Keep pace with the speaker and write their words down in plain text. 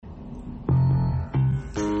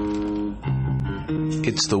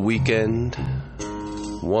It's the weekend,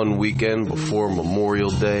 one weekend before Memorial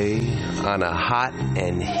Day, on a hot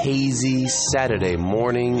and hazy Saturday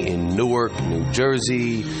morning in Newark, New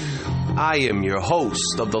Jersey. I am your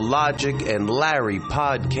host of the Logic and Larry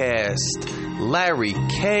podcast, Larry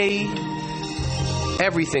K.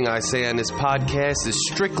 Everything I say on this podcast is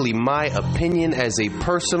strictly my opinion as a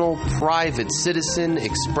personal, private citizen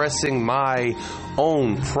expressing my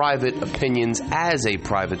own private opinions as a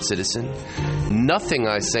private citizen. Nothing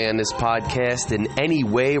I say on this podcast in any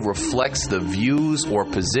way reflects the views or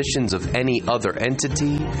positions of any other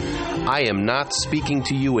entity. I am not speaking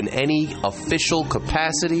to you in any official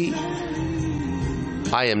capacity.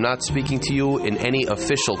 I am not speaking to you in any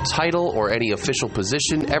official title or any official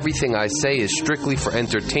position. Everything I say is strictly for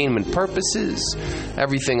entertainment purposes.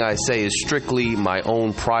 Everything I say is strictly my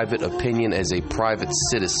own private opinion as a private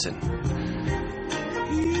citizen.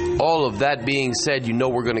 All of that being said, you know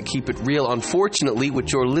we're going to keep it real. Unfortunately,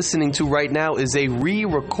 what you're listening to right now is a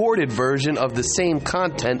re-recorded version of the same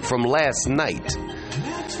content from last night.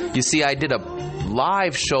 You see, I did a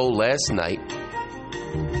live show last night.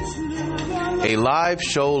 A live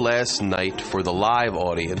show last night for the live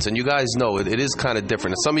audience. And you guys know it is kind of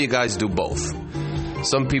different. Some of you guys do both.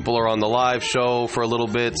 Some people are on the live show for a little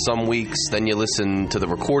bit, some weeks. Then you listen to the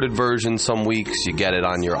recorded version some weeks. You get it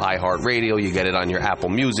on your iHeartRadio. You get it on your Apple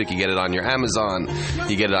Music. You get it on your Amazon.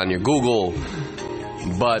 You get it on your Google.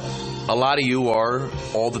 But a lot of you are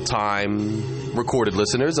all the time recorded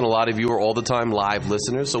listeners, and a lot of you are all the time live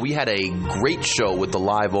listeners. So we had a great show with the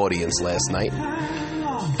live audience last night.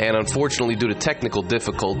 And unfortunately, due to technical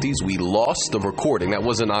difficulties, we lost the recording. That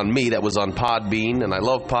wasn't on me. That was on Podbean. And I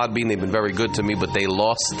love Podbean. They've been very good to me, but they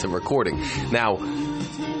lost the recording. Now,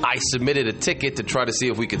 I submitted a ticket to try to see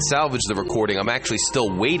if we could salvage the recording. I'm actually still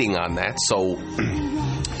waiting on that. So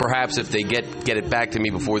perhaps if they get it back to me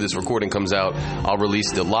before this recording comes out, I'll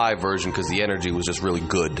release the live version because the energy was just really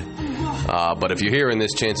good. But if you're hearing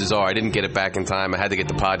this, chances are I didn't get it back in time. I had to get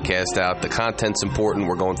the podcast out. The content's important.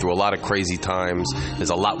 We're going through a lot of crazy times.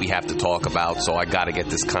 There's a lot we have to talk about, so I got to get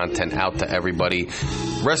this content out to everybody.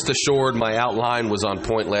 Rest assured, my outline was on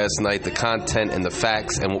point last night. The content and the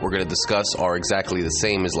facts and what we're going to discuss are exactly the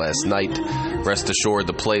same as last night. Rest assured,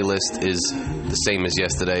 the playlist is the same as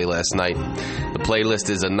yesterday, last night. The playlist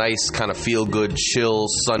is a nice kind of feel-good, chill,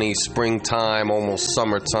 sunny, springtime, almost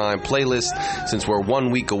summertime playlist. Since we're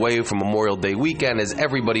 1 week away from Memorial Day weekend, as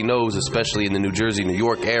everybody knows, especially in the New Jersey, New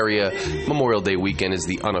York area, Memorial Day weekend is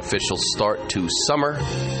the unofficial start to summer,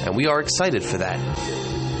 and we are excited for that.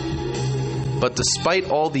 But despite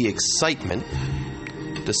all the excitement,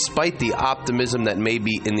 despite the optimism that may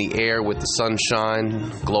be in the air with the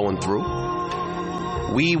sunshine glowing through,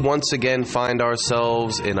 we once again find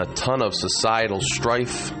ourselves in a ton of societal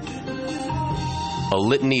strife, a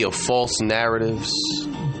litany of false narratives,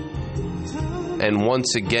 and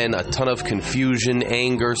once again, a ton of confusion,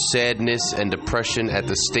 anger, sadness, and depression at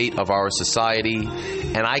the state of our society.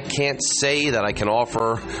 And I can't say that I can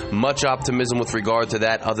offer much optimism with regard to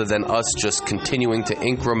that other than us just continuing to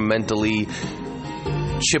incrementally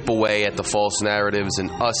chip away at the false narratives and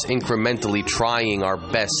us incrementally trying our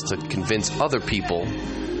best to convince other people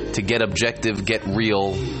to get objective, get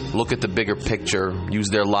real, look at the bigger picture, use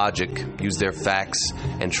their logic, use their facts,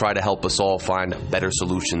 and try to help us all find better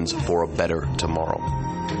solutions for a better tomorrow.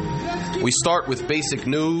 We start with basic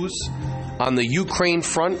news on the Ukraine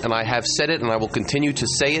front, and I have said it and I will continue to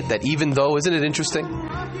say it, that even though, isn't it interesting,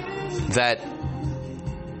 that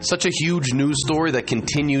such a huge news story that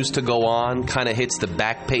continues to go on kind of hits the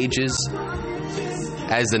back pages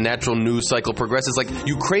as the natural news cycle progresses. Like,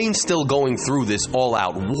 Ukraine's still going through this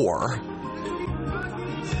all-out war.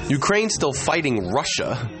 Ukraine's still fighting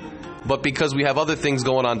Russia, but because we have other things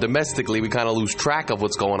going on domestically, we kind of lose track of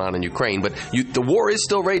what's going on in Ukraine. But the war is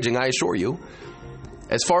still raging, I assure you.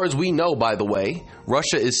 As far as we know, by the way,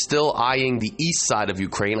 Russia is still eyeing the east side of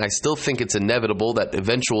Ukraine. I still think it's inevitable that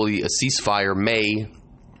eventually a ceasefire may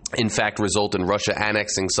in fact result in Russia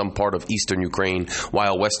annexing some part of eastern Ukraine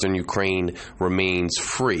while western Ukraine remains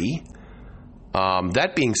free.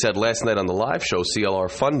 That being said, last night on the live show,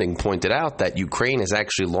 CLR Funding pointed out that Ukraine is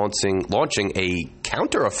actually launching a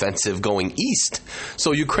counteroffensive going east.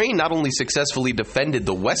 So Ukraine not only successfully defended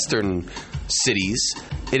the western cities,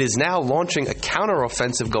 it is now launching a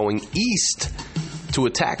counteroffensive going east to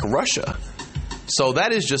attack Russia. So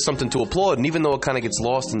that is just something to applaud. And even though it kind of gets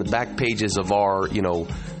lost in the back pages of our,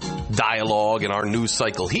 dialogue and our news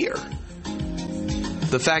cycle here,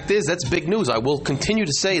 the fact is that's big news. I will continue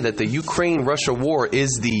to say that the Ukraine-Russia war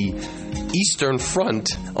is the eastern front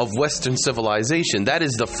of Western civilization. That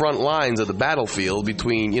is the front lines of the battlefield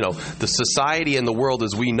between, the society and the world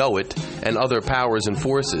as we know it and other powers and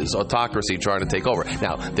forces, autocracy trying to take over.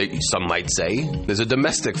 Now, some might say there's a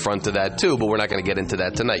domestic front to that too, but we're not going to get into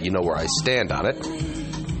that tonight. You know where I stand on it.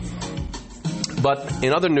 But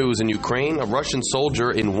in other news in Ukraine, a Russian soldier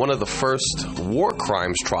in one of the first war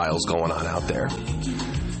crimes trials going on out there.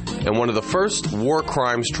 In one of the first war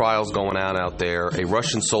crimes trials going on out there, a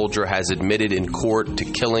Russian soldier has admitted in court to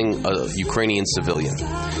killing a Ukrainian civilian.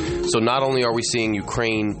 So not only are we seeing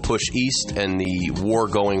Ukraine push east and the war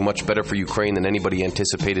going much better for Ukraine than anybody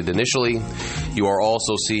anticipated initially, you are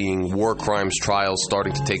also seeing war crimes trials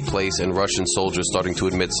starting to take place and Russian soldiers starting to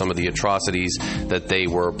admit some of the atrocities that they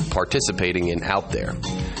were participating in out there.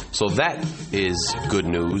 So that is good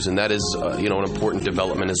news, and that is an important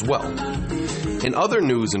development as well. In other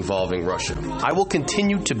news involving Russia, I will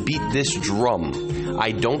continue to beat this drum.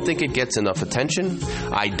 I don't think it gets enough attention.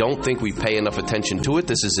 I don't think we pay enough attention to it.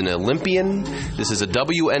 This is an Olympian. This is a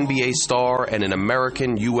WNBA star and an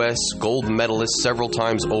American U.S. gold medalist several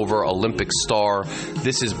times over Olympic star.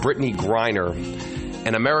 This is Brittney Griner,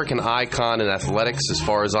 an American icon in athletics as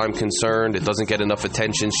far as I'm concerned. It doesn't get enough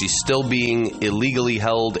attention. She's still being illegally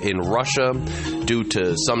held in Russia due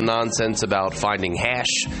to some nonsense about finding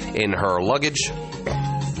hash in her luggage.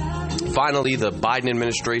 Finally, the Biden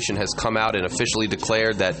administration has come out and officially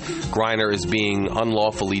declared that Griner is being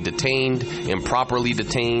unlawfully detained, improperly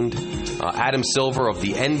detained. Adam Silver of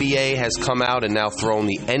the NBA has come out and now thrown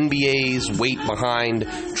the NBA's weight behind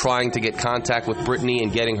trying to get contact with Brittney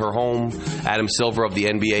and getting her home. Adam Silver of the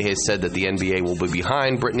NBA has said that the NBA will be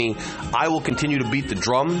behind Brittney. I will continue to beat the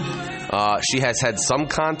drum. She has had some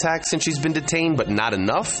contact since she's been detained, but not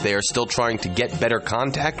enough. They are still trying to get better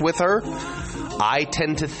contact with her. I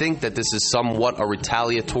tend to think that this is somewhat a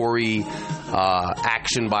retaliatory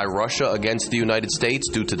action by Russia against the United States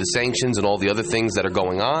due to the sanctions and all the other things that are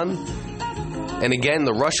going on. And again,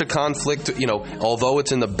 the Russia conflict, although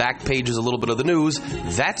it's in the back pages a little bit of the news,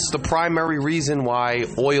 that's the primary reason why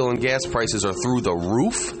oil and gas prices are through the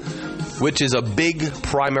roof, which is a big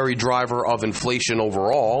primary driver of inflation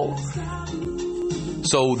overall.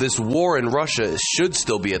 So this war in Russia should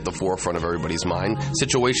still be at the forefront of everybody's mind.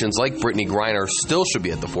 Situations like Brittney Griner still should be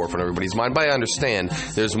at the forefront of everybody's mind. But I understand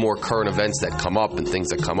there's more current events that come up and things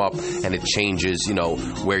that come up, and it changes,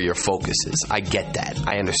 where your focus is. I get that.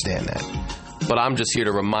 I understand that. But I'm just here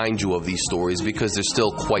to remind you of these stories because they're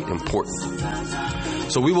still quite important.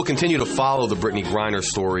 So we will continue to follow the Brittney Griner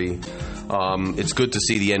story. It's good to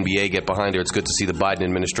see the NBA get behind her. It's good to see the Biden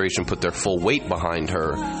administration put their full weight behind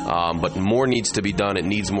her. But more needs to be done. It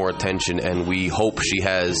needs more attention, and we hope she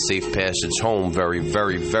has safe passage home very,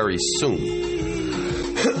 very, very soon.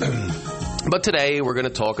 But today we're going to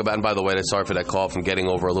talk about, and by the way, sorry for that cough. I'm getting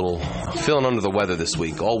over feeling under the weather this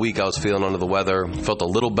week. All week I was feeling under the weather. Felt a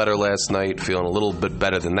little better last night, feeling a little bit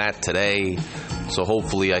better than that today. So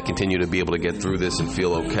hopefully I continue to be able to get through this and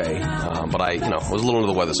feel okay. But I was a little under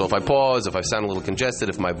the weather. So if I pause, if I sound a little congested,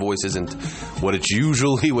 if my voice isn't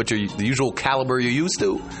the usual caliber you're used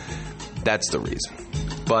to, that's the reason.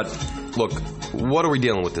 But look, what are we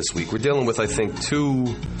dealing with this week? We're dealing with, I think,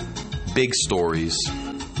 two big stories.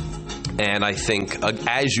 And I think,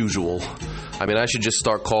 as usual, I should just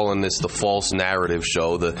start calling this the false narrative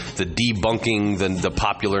show, the debunking the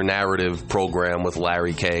popular narrative program with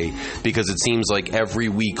Larry K. Because it seems like every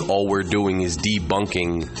week all we're doing is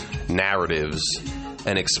debunking narratives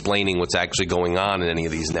and explaining what's actually going on in any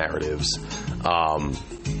of these narratives.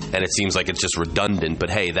 And it seems like it's just redundant,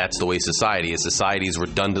 but hey, that's the way society is. Society is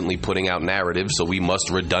redundantly putting out narratives, so we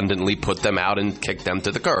must redundantly put them out and kick them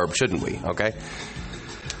to the curb, shouldn't we? Okay?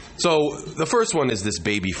 So the first one is this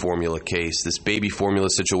baby formula case, this baby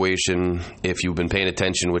formula situation. If you've been paying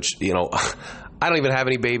attention, which, I don't even have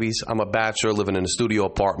any babies. I'm a bachelor living in a studio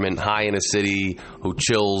apartment high in a city who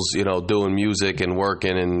chills, doing music and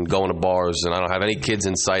working and going to bars. And I don't have any kids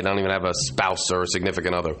in sight. I don't even have a spouse or a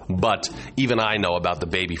significant other. But even I know about the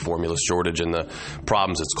baby formula shortage and the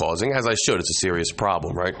problems it's causing. As I should, it's a serious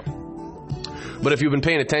problem, right? But if you've been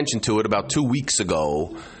paying attention to it, about 2 weeks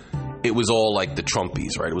ago, it was all like the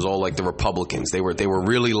Trumpies, right? It was all like the Republicans. They were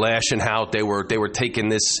really lashing out. They were taking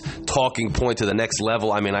this talking point to the next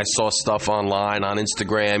level. I saw stuff online on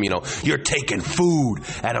Instagram, you're taking food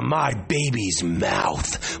out of my baby's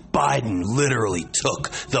mouth. Biden literally took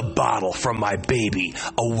the bottle from my baby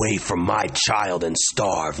away from my child and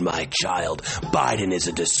starved my child. Biden is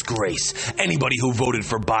a disgrace. Anybody who voted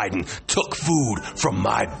for Biden took food from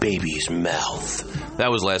my baby's mouth. That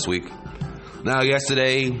was last week. Now,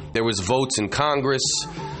 yesterday, there was votes in Congress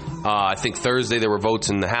I think Thursday there were votes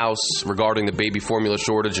in the House regarding the baby formula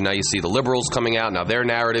shortage, and now you see the liberals coming out. Now their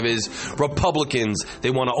narrative is Republicans,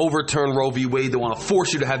 they want to overturn Roe v. Wade, they want to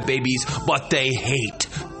force you to have babies, but they hate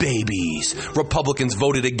babies. Republicans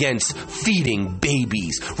voted against feeding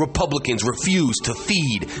babies. Republicans refuse to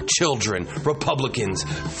feed children. Republicans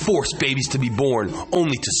force babies to be born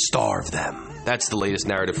only to starve them. That's the latest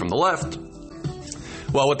narrative from the left.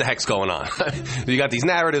 Well, what the heck's going on? You got these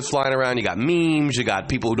narratives flying around, you got memes, you got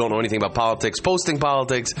people who don't know anything about politics posting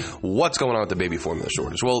politics. What's going on with the baby formula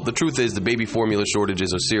shortage? Well, the truth is the baby formula shortage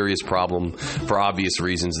is a serious problem for obvious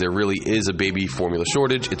reasons. There really is a baby formula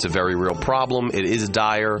shortage. It's a very real problem. It is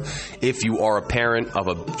dire. If you are a parent of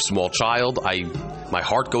a small child, my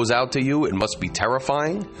heart goes out to you. It must be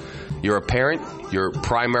terrifying. You're a parent. Your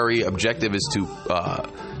primary objective is to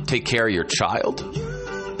take care of your child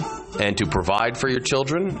and to provide for your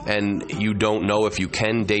children, and you don't know if you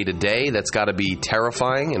can day to day. That's got to be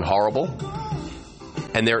terrifying and horrible.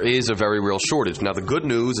 And there is a very real shortage. Now, the good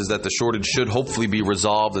news is that the shortage should hopefully be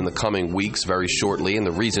resolved in the coming weeks very shortly, and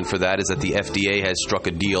the reason for that is that the FDA has struck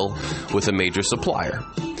a deal with a major supplier.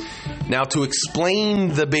 Now, to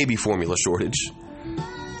explain the baby formula shortage,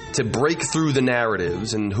 to break through the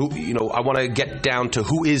narratives and I want to get down to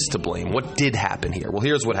who is to blame. What did happen here? Well,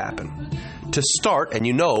 here's what happened. To start,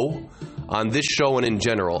 and on this show and in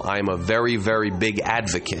general, I am a very, very big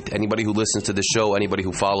advocate. Anybody who listens to the show, anybody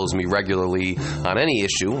who follows me regularly on any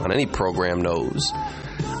issue, on any program knows,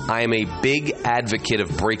 I am a big advocate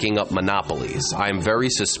of breaking up monopolies. I am very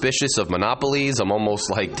suspicious of monopolies. I'm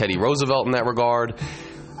almost like Teddy Roosevelt in that regard.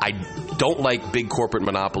 I don't like big corporate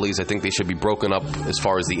monopolies. I think they should be broken up as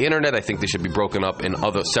far as the internet. I think they should be broken up in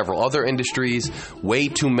several other industries. Way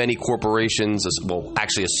too many corporations,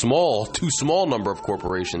 actually too small number of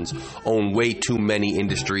corporations own way too many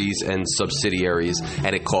industries and subsidiaries,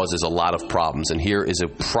 and it causes a lot of problems. And here is a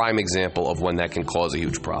prime example of when that can cause a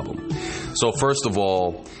huge problem. So first of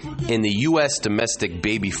all, in the U.S. domestic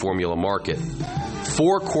baby formula market,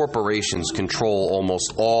 4 corporations control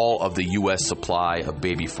almost all of the U.S. supply of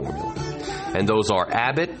baby formula. And those are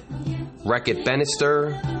Abbott, Reckitt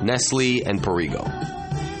Benestar, Nestle, and Perrigo.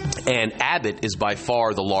 And Abbott is by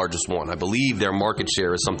far the largest one. I believe their market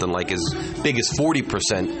share is something like as big as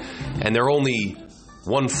 40%, and they're only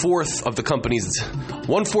one-fourth of the company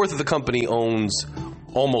owns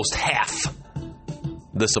almost half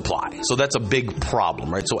the supply. So that's a big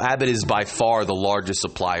problem, right? So Abbott is by far the largest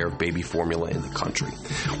supplier of baby formula in the country.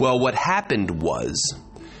 Well, what happened was,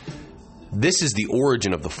 this is the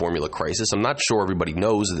origin of the formula crisis. I'm not sure everybody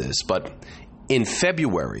knows this, but in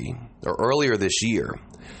February, or earlier this year,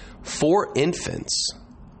 4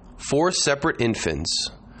 separate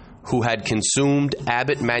infants who had consumed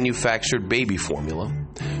Abbott-manufactured baby formula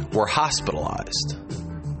were hospitalized.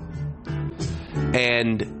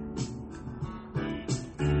 And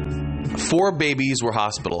 4 babies were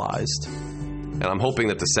hospitalized, and I'm hoping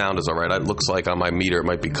that the sound is all right. It looks like on my meter it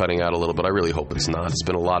might be cutting out a little, but I really hope it's not. It's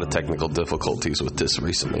been a lot of technical difficulties with this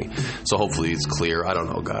recently, so hopefully it's clear. I don't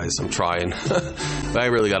know, guys. I'm trying. I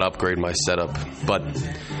really got to upgrade my setup. But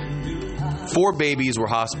 4 babies were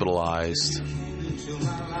hospitalized.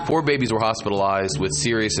 4 babies were hospitalized with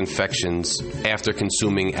serious infections after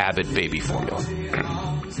consuming Abbott baby formula.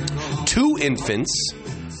 2 infants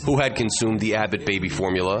who had consumed the Abbott baby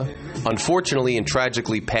formula unfortunately and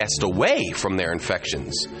tragically passed away from their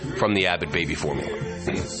infections from the Abbott baby formula.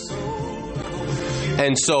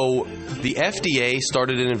 And so the FDA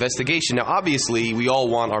started an investigation. Now, obviously, we all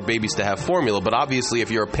want our babies to have formula, but obviously, if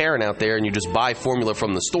you're a parent out there and you just buy formula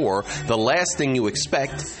from the store, the last thing you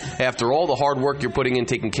expect, after all the hard work you're putting in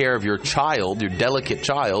taking care of your child, your delicate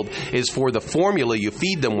child, is for the formula you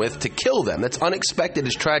feed them with to kill them. That's unexpected,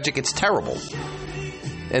 it's tragic, it's terrible.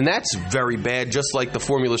 And that's very bad, just like the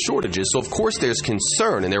formula shortages. So, of course, there's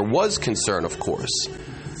concern, and there was concern, of course,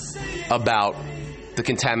 about the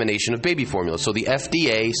contamination of baby formula. So the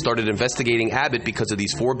FDA started investigating Abbott because of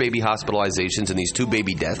these 4 baby hospitalizations and these 2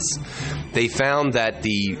 baby deaths. They found that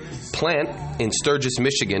the plant in Sturgis,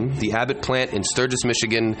 Michigan, the Abbott plant in Sturgis,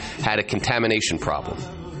 Michigan, had a contamination problem.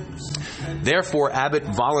 Therefore, Abbott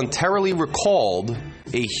voluntarily recalled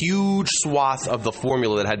a huge swath of the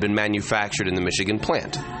formula that had been manufactured in the Michigan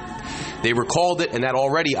plant. They recalled it, and that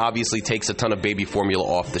already obviously takes a ton of baby formula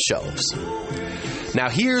off the shelves. Now,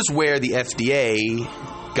 here's where the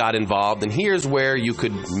FDA got involved, and here's where you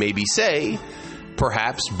could maybe say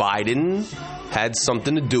perhaps Biden had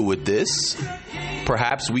something to do with this.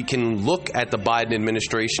 Perhaps we can look at the Biden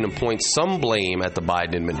administration and point some blame at the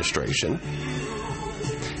Biden administration.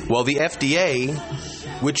 Well, the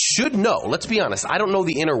FDA which should know, let's be honest, I don't know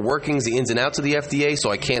the inner workings, the ins and outs of the FDA, so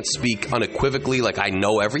I can't speak unequivocally like I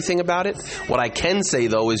know everything about it. What I can say,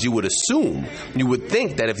 though, is you would assume, you would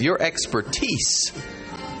think that if your expertise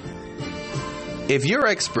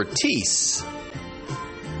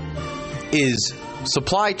is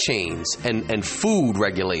supply chains and food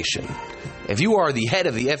regulation, if you are the head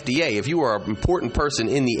of the FDA, if you are an important person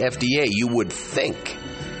in the FDA, you would think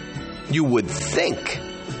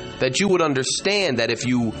that you would understand that if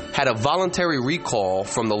you had a voluntary recall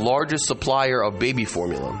from the largest supplier of baby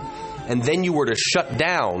formula, and then you were to shut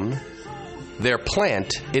down their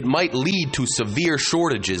plant, it might lead to severe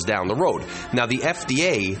shortages down the road. Now, the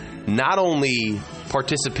FDA not only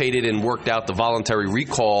participated and worked out the voluntary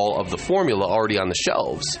recall of the formula already on the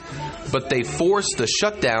shelves, but they forced the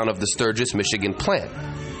shutdown of the Sturgis, Michigan plant.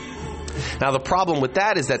 Now, the problem with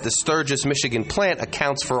that is that the Sturgis, Michigan plant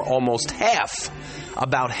accounts for almost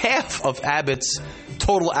about half of Abbott's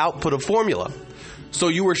total output of formula. So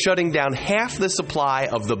you were shutting down half the supply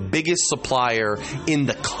of the biggest supplier in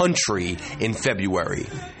the country in February,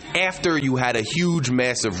 after you had a huge,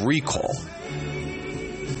 massive recall.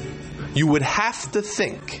 You would have to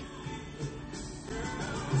think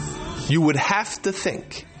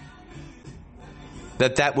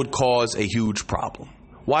that that would cause a huge problem.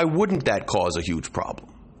 Why wouldn't that cause a huge problem?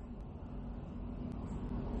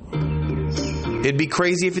 It'd be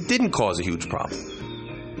crazy if it didn't cause a huge problem.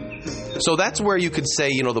 So that's where you could say,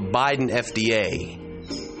 the Biden FDA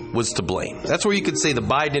was to blame. That's where you could say the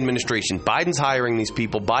Biden administration, Biden's hiring these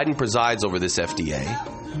people, Biden presides over this FDA.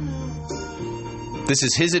 This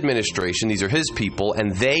is his administration, these are his people,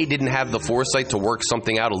 and they didn't have the foresight to work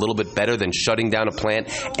something out a little bit better than shutting down a plant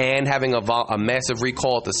and having a massive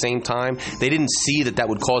recall at the same time. They didn't see that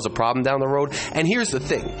would cause a problem down the road. And here's the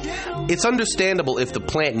thing. It's understandable if the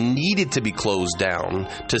plant needed to be closed down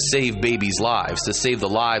to save babies' lives, to save the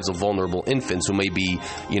lives of vulnerable infants who may be,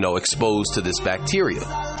 exposed to this bacteria.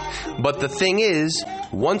 But the thing is,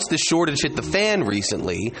 once the shortage hit the fan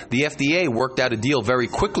recently, the FDA worked out a deal very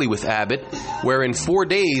quickly with Abbott, where in 4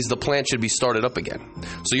 days the plant should be started up again.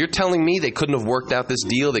 So you're telling me they couldn't have worked out this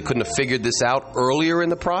deal, they couldn't have figured this out earlier in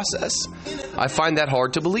the process? I find that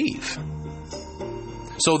hard to believe.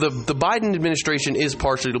 So the Biden administration is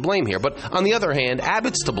partially to blame here. But on the other hand,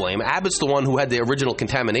 Abbott's to blame. Abbott's the one who had the original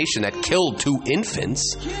contamination that killed 2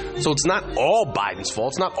 infants. So it's not all Biden's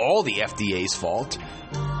fault. It's not all the FDA's fault.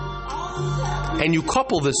 And you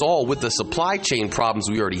couple this all with the supply chain problems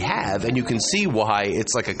we already have, and you can see why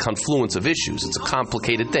it's like a confluence of issues. It's a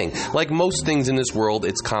complicated thing. Like most things in this world,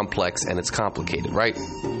 it's complex and it's complicated, right?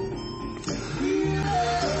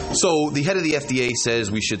 So the head of the FDA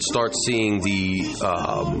says we should start seeing the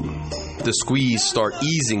squeeze start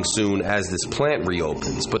easing soon as this plant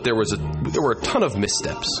reopens. But there were a ton of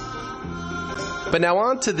missteps. But now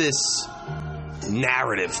on to this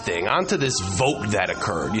narrative thing, onto this vote that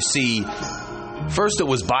occurred. You see, first it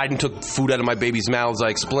was Biden took food out of my baby's mouths. I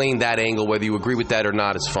explained that angle. Whether you agree with that or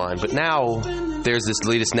not is fine. But now there's this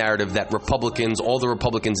latest narrative that Republicans, all the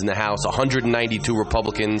Republicans in the House, 192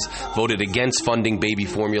 Republicans, voted against funding baby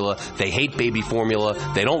formula. They hate baby formula.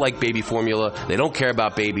 They don't like baby formula. They don't care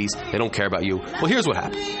about babies. They don't care about you. Well, here's what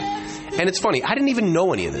happened. And it's funny. I didn't even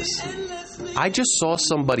know any of this. I just saw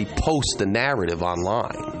somebody post the narrative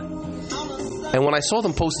online. And when I saw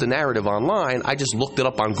them post the narrative online, I just looked it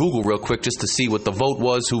up on Google real quick just to see what the vote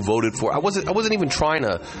was, who voted for. I wasn't even trying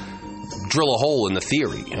to drill a hole in the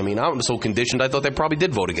theory. I mean, I'm so conditioned, I thought they probably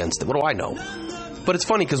did vote against it. What do I know? But it's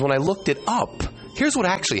funny because when I looked it up, here's what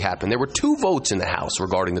actually happened. There were 2 votes in the House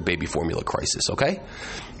regarding the baby formula crisis, okay?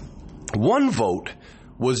 One vote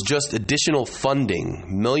was just additional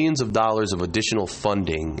funding, millions of dollars of additional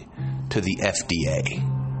funding to the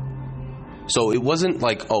FDA. So it wasn't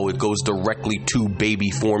like, it goes directly to baby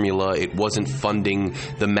formula. It wasn't funding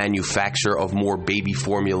the manufacture of more baby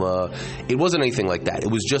formula. It wasn't anything like that.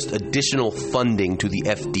 It was just additional funding to the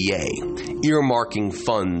FDA, earmarking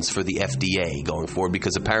funds for the FDA going forward,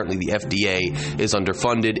 because apparently the FDA is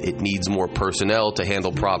underfunded. It needs more personnel to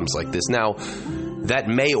handle problems like this. Now, that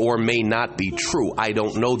may or may not be true. I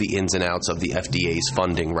don't know the ins and outs of the FDA's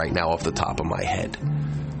funding right now off the top of my head.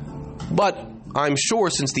 But I'm sure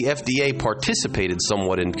since the FDA participated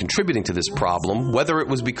somewhat in contributing to this problem, whether it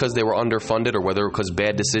was because they were underfunded or whether it was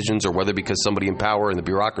bad decisions or whether because somebody in power in the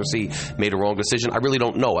bureaucracy made a wrong decision, I really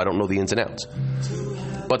don't know. I don't know the ins and outs.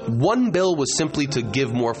 But one bill was simply to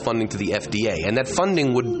give more funding to the FDA, and that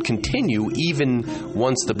funding would continue even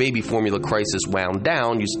once the baby formula crisis wound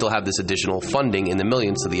down. You still have this additional funding in the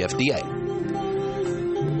millions to the FDA.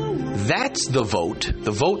 That's the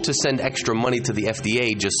vote to send extra money to the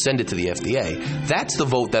FDA, just send it to the FDA. That's the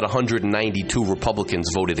vote that 192 Republicans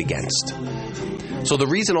voted against. So the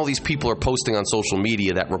reason all these people are posting on social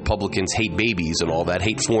media that Republicans hate babies and all that,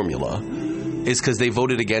 hate formula, is because they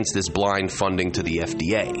voted against this blind funding to the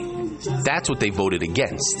FDA. That's what they voted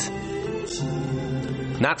against.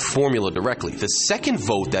 Not formula directly. The second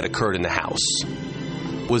vote that occurred in the House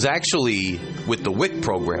was actually with the WIC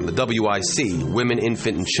program, the WIC, Women,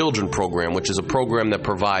 Infant, and Children program, which is a program that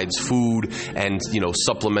provides food and,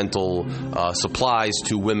 supplemental supplies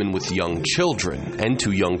to women with young children and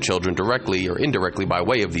to young children directly or indirectly by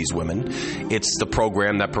way of these women. It's the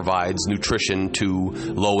program that provides nutrition to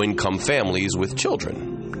low-income families with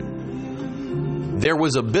children. There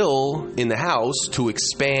was a bill in the House to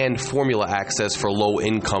expand formula access for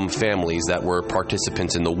low-income families that were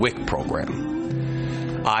participants in the WIC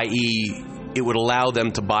program, i.e., it would allow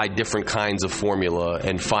them to buy different kinds of formula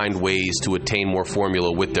and find ways to attain more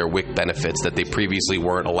formula with their WIC benefits that they previously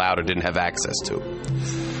weren't allowed or didn't have access to.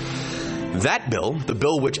 That bill, the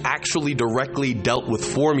bill which actually directly dealt with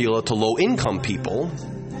formula to low-income people,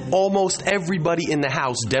 almost everybody in the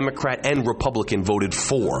House, Democrat and Republican, voted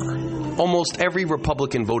for. Almost every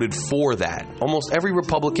Republican voted for that. Almost every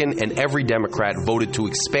Republican and every Democrat voted to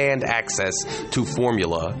expand access to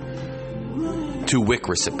formula to WIC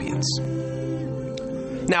recipients.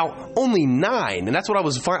 Now, only 9, and that's what I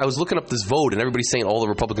was looking up this vote, and everybody's saying all the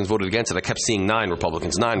Republicans voted against it. I kept seeing 9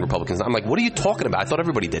 Republicans. I'm like, what are you talking about? I thought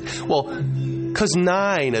everybody did. Well, because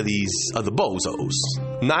 9 of these are the bozos.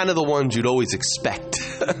 9 of the ones you'd always expect.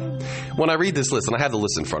 When I read this list, and I have the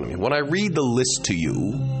list in front of me, when I read the list to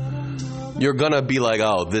you, you're going to be like,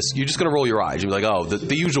 you're just going to roll your eyes. You'll be like,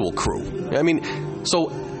 the usual crew. I mean,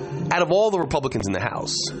 so out of all the Republicans in the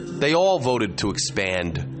House, they all voted to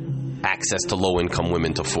expand access to low-income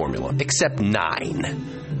women to formula, except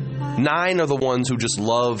 9. 9 are the ones who just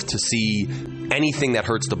love to see anything that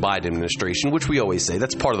hurts the Biden administration, which we always say,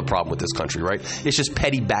 that's part of the problem with this country, right? It's just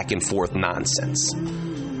petty back and forth nonsense.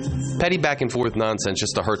 Petty back and forth nonsense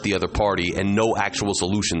just to hurt the other party and no actual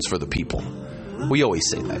solutions for the people. We always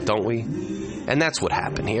say that, don't we? And that's what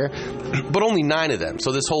happened here. But only 9 of them.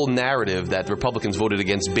 So this whole narrative that the Republicans voted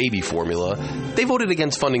against baby formula, they voted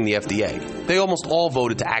against funding the FDA. They almost all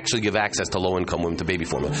voted to actually give access to low-income women to baby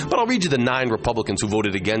formula. But I'll read you the 9 Republicans who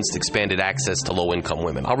voted against expanded access to low-income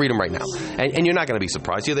women. I'll read them right now. And you're not going to be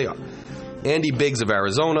surprised. Here they are. Andy Biggs of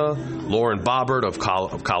Arizona, Lauren Boebert of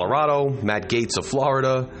Colorado, Matt Gaetz of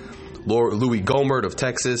Florida, Louis Gohmert of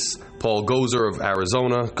Texas, Paul Gosar of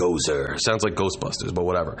Arizona. Gosar. Sounds like Ghostbusters, but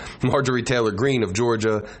whatever. Marjorie Taylor Greene of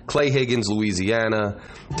Georgia, Clay Higgins, Louisiana,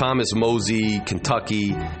 Thomas Mosey,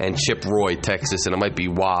 Kentucky, and Chip Roy, Texas. And it might be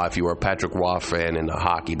Waugh if you were a Patrick Waugh fan in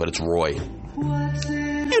hockey, but it's Roy.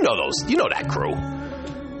 You know those. You know that crew.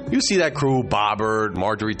 You see that crew, Boebert,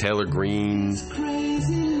 Marjorie Taylor Greene,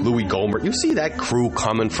 Louis Gohmert. You see that crew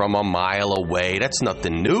coming from a mile away. That's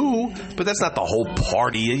nothing new, but that's not the whole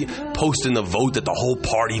party. Posting the vote that the whole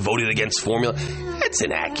party voted against formula. That's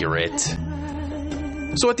inaccurate.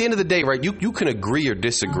 So at the end of the day, right, you can agree or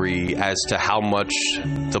disagree as to how much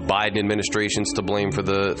the Biden administration's to blame for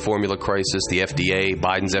the formula crisis, the FDA,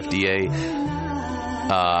 Biden's FDA,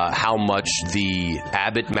 how much the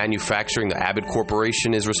Abbott manufacturing, the Abbott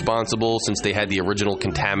Corporation is responsible since they had the original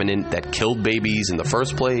contaminant that killed babies in the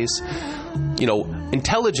first place. You know,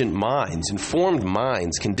 intelligent minds, informed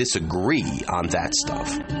minds can disagree on that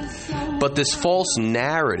stuff. But this false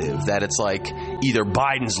narrative that it's like either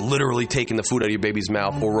Biden's literally taking the food out of your baby's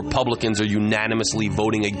mouth or Republicans are unanimously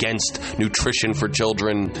voting against nutrition for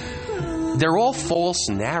children, they're all false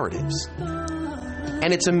narratives.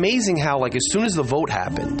 And it's amazing how, like, as soon as the vote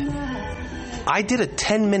happened, I did a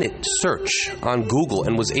 10-minute search on Google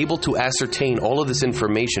and was able to ascertain all of this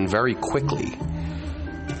information very quickly.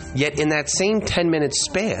 Yet in that same 10-minute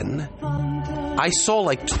span, I saw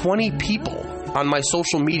like 20 people on my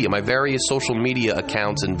social media, my various social media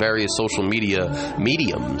accounts and various social media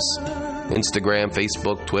mediums, Instagram,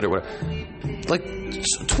 Facebook, Twitter, whatever, like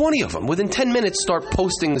 20 of them within 10 minutes start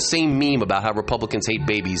posting the same meme about how Republicans hate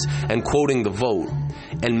babies and quoting the vote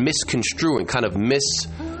and misconstruing, kind of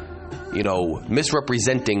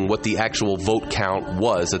misrepresenting what the actual vote count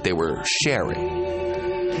was that they were sharing.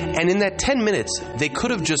 And in that 10 minutes, they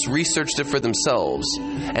could have just researched it for themselves,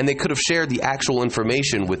 and they could have shared the actual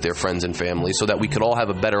information with their friends and family so that we could all have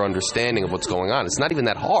a better understanding of what's going on. It's not even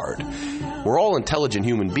that hard. We're all intelligent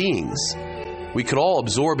human beings. We could all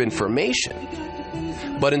absorb information.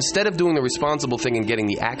 But instead of doing the responsible thing and getting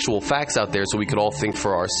the actual facts out there so we could all think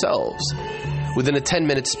for ourselves, within a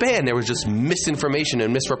 10-minute span, there was just misinformation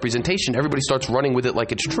and misrepresentation. Everybody starts running with it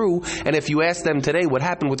like it's true. And if you ask them today what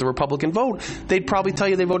happened with the Republican vote, they'd probably tell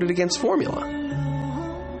you they voted against formula.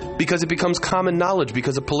 Because it becomes common knowledge,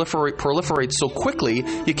 because it proliferates so quickly,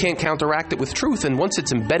 you can't counteract it with truth. And once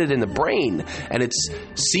it's embedded in the brain and it's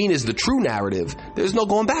seen as the true narrative, there's no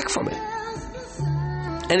going back from it.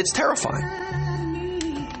 And it's terrifying.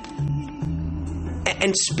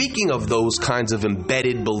 And speaking of those kinds of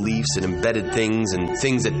embedded beliefs and embedded things and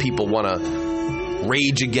things that people want to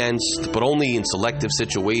rage against, but only in selective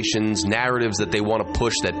situations, narratives that they want to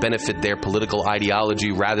push that benefit their political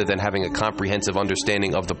ideology rather than having a comprehensive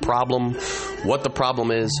understanding of the problem, what the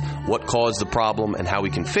problem is, what caused the problem, and how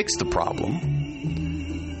we can fix the problem.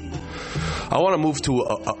 I want to move to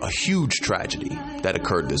a huge tragedy that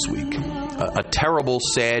occurred this week. A terrible,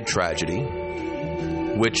 sad tragedy,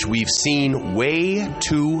 which we've seen way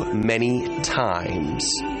too many times,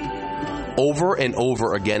 over and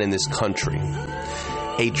over again in this country.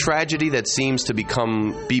 A tragedy that seems to be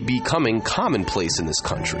becoming commonplace in this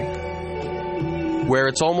country, where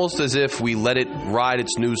it's almost as if we let it ride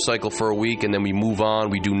its news cycle for a week and then we move on.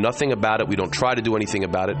 We do nothing about it. We don't try to do anything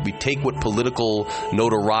about it. We take what political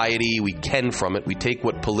notoriety we can from it. We take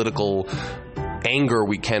what political anger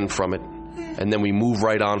we can from it. And then we move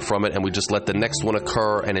right on from it and we just let the next one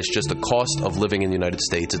occur, and it's just the cost of living in the United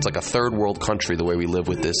States. It's like a third world country the way we live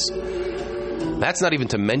with this. That's not even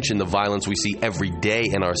to mention the violence we see every day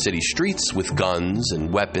in our city streets with guns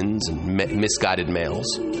and weapons and misguided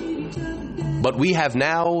males. But we have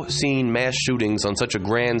now seen mass shootings on such a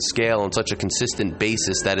grand scale, on such a consistent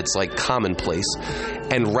basis, that it's like commonplace.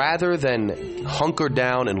 And rather than hunker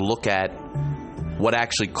down and look at what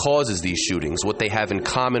actually causes these shootings, what they have in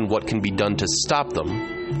common, what can be done to stop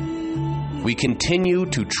them, we continue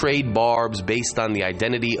to trade barbs based on the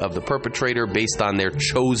identity of the perpetrator, based on their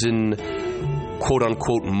chosen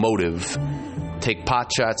quote-unquote motive, take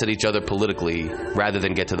pot shots at each other politically rather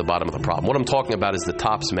than get to the bottom of the problem. What I'm talking about is the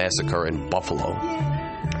Tops Massacre in Buffalo,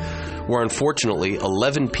 where unfortunately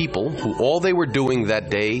 11 people who all they were doing that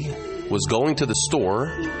day was going to the store,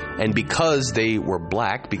 and because they were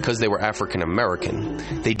black, because they were African American,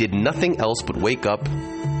 they did nothing else but wake up,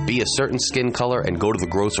 be a certain skin color, and go to the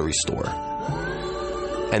grocery store.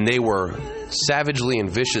 And they were savagely and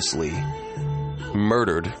viciously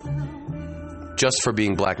murdered just for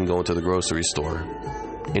being black and going to the grocery store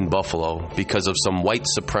in Buffalo because of some white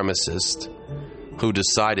supremacist who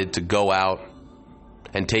decided to go out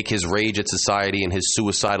and take his rage at society and his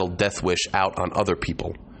suicidal death wish out on other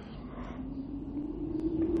people.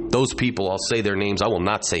 Those people, I'll say their names. I will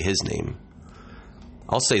not say his name.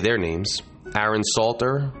 I'll say their names. Aaron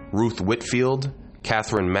Salter, Ruth Whitfield,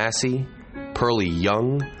 Catherine Massey, Pearlie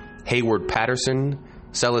Young, Hayward Patterson,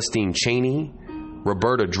 Celestine Cheney,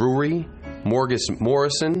 Roberta Drury, Morgus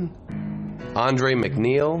Morrison, Andre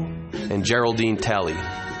McNeil, and Geraldine Talley.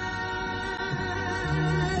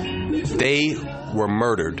 They were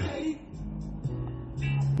murdered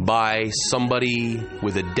by somebody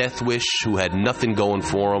with a death wish who had nothing going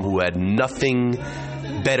for him, who had nothing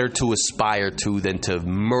better to aspire to than to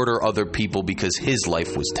murder other people because his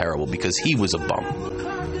life was terrible, because he was a bum.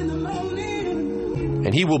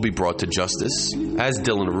 And he will be brought to justice, as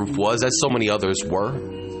Dylann Roof was, as so many others were.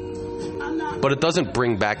 But it doesn't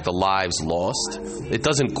bring back the lives lost. It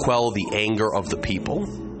doesn't quell the anger of the people.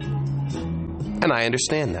 And I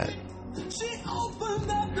understand that.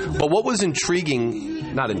 But what was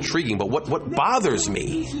intriguing, not intriguing, but what bothers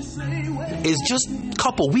me is just a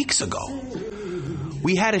couple weeks ago,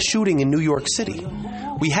 we had a shooting in New York City.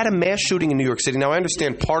 We had a mass shooting in New York City. Now, I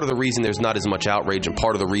understand part of the reason there's not as much outrage and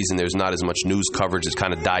part of the reason there's not as much news coverage, it's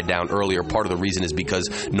kind of died down earlier. Part of the reason is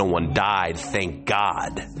because no one died, thank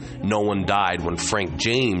God. No one died when Frank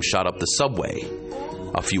James shot up the subway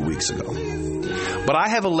a few weeks ago. But I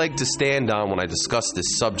have a leg to stand on when I discuss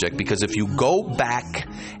this subject, because if you go back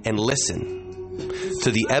and listen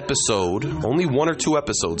to the episode, only 1 or 2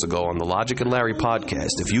 episodes ago on the Logic and Larry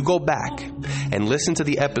podcast, if you go back and listen to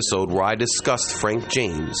the episode where I discussed Frank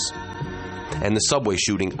James and the subway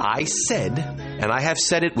shooting, I said, and I have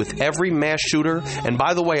said it with every mass shooter, and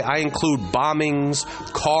by the way, I include bombings,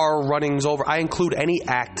 car runnings over, I include any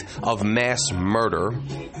act of mass murder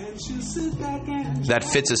that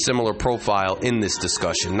fits a similar profile in this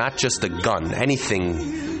discussion, not just a gun,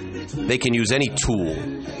 anything. They can use any tool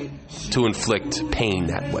to inflict pain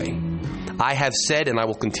that way. I have said, and I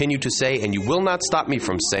will continue to say, and you will not stop me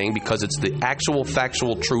from saying, because it's the actual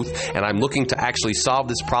factual truth, and I'm looking to actually solve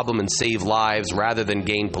this problem and save lives rather than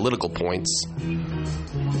gain political points.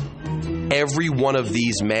 Every one of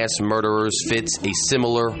these mass murderers fits a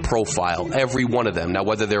similar profile. Every one of them. Now,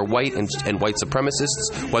 whether they're white and white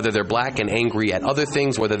supremacists, whether they're black and angry at other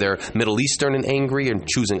things, whether they're Middle Eastern and angry and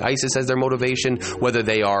choosing ISIS as their motivation, whether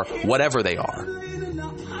they are whatever they are,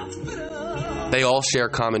 they all share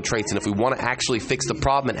common traits. And if we want to actually fix the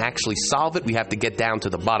problem and actually solve it, we have to get down to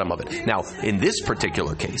the bottom of it. Now, in this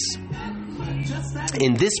particular case,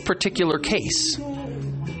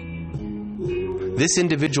 this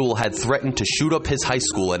individual had threatened to shoot up his high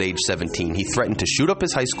school at age 17. He threatened to shoot up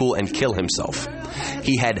his high school and kill himself.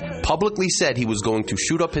 He had publicly said he was going to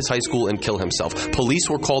shoot up his high school and kill himself. Police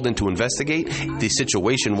were called in to investigate. The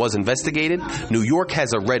situation was investigated. New York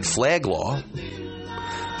has a red flag law.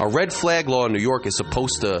 A red flag law in New York is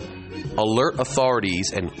supposed to alert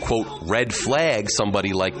authorities and, quote, red flag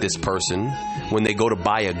somebody like this person when they go to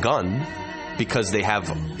buy a gun, because they have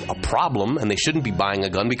a problem and they shouldn't be buying a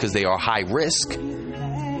gun because they are high risk.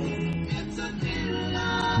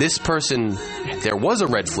 This person, there was a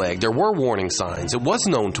red flag, there were warning signs, it was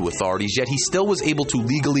known to authorities, yet he still was able to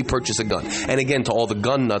legally purchase a gun. And again, to all the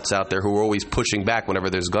gun nuts out there who are always pushing back whenever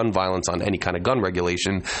there's gun violence on any kind of gun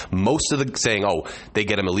regulation, most of the saying, oh, they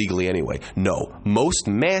get them illegally anyway. No, most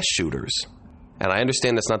mass shooters, and I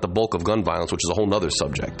understand that's not the bulk of gun violence, which is a whole other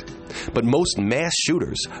subject, but most mass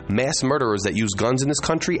shooters, mass murderers that use guns in this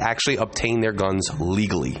country actually obtain their guns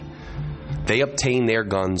legally. They obtain their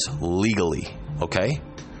guns legally, okay?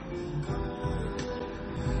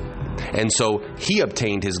 And so he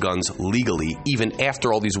obtained his guns legally even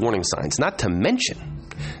after all these warning signs. Not to mention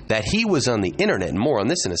that he was on the internet, and more on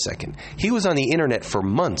this in a second, he was on the internet for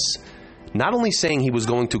months, not only saying he was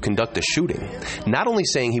going to conduct a shooting, not only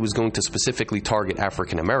saying he was going to specifically target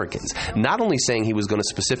African Americans, not only saying he was going to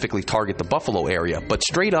specifically target the Buffalo area, but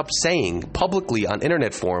straight up saying publicly on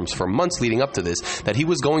internet forums for months leading up to this that he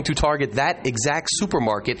was going to target that exact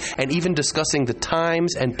supermarket, and even discussing the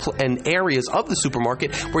times and areas of the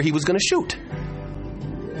supermarket where he was going to shoot.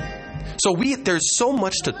 So there's so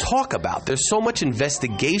much to talk about. There's so much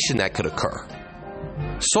investigation that could occur.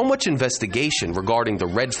 So much investigation regarding the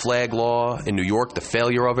red flag law in New York, the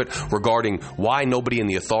failure of it, regarding why nobody in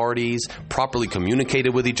the authorities properly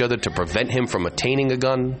communicated with each other to prevent him from attaining a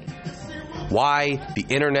gun, why the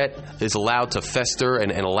internet is allowed to fester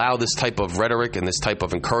and allow this type of rhetoric and this type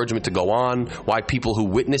of encouragement to go on, why people who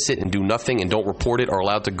witness it and do nothing and don't report it are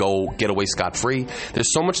allowed to go get away scot-free.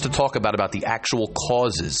 There's so much to talk about the actual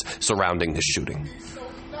causes surrounding this shooting.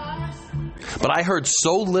 But I heard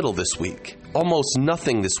so little this week, almost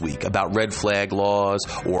nothing this week, about red flag laws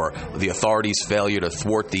or the authorities' failure to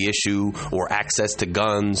thwart the issue or access to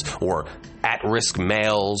guns or at-risk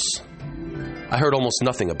males. I heard almost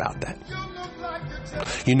nothing about that.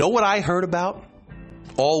 You know what I heard about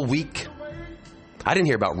all week? I didn't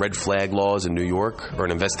hear about red flag laws in New York or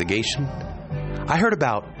an investigation. I heard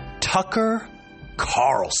about Tucker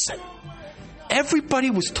Carlson. Everybody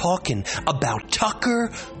was talking about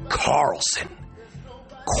Tucker Carlson.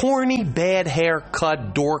 Corny, bad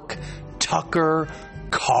haircut dork Tucker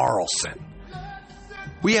Carlson.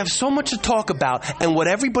 We have so much to talk about, and what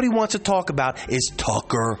everybody wants to talk about is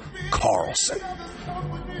Tucker Carlson.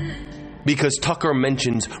 Because Tucker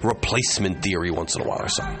mentions replacement theory once in a while or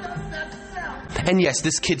something. And yes,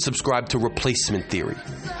 this kid subscribed to replacement theory.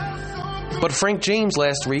 But Frank James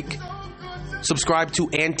last week subscribed to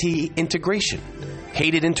anti-integration,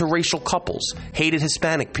 hated interracial couples, hated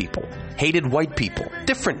Hispanic people, hated white people.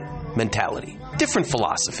 Different mentality, different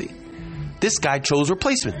philosophy. This guy chose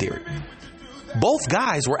replacement theory. Both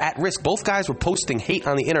guys were at risk. Both guys were posting hate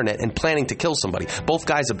on the internet and planning to kill somebody. Both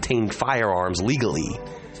guys obtained firearms legally.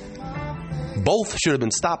 Both should have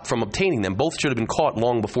been stopped from obtaining them. Both should have been caught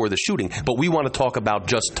long before the shooting. But we want to talk about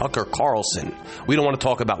just Tucker Carlson. We don't want to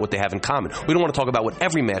talk about what they have in common. We don't want to talk about what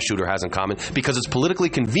every mass shooter has in common because it's politically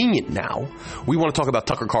convenient now. We want to talk about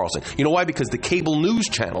Tucker Carlson. You know why? Because the cable news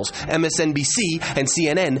channels, MSNBC and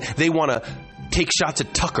CNN, they want to take shots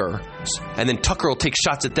at Tucker, and then Tucker will take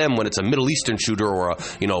shots at them when it's a Middle Eastern shooter or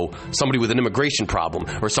somebody with an immigration problem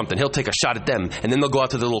or something. He'll take a shot at them, and then they'll go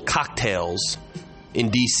out to their little cocktails in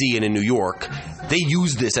D.C. and in New York. They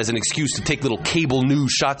use this as an excuse to take little cable news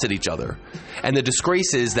shots at each other. And the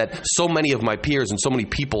disgrace is that so many of my peers and so many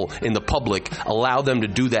people in the public allow them to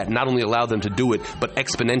do that, not only allow them to do it, but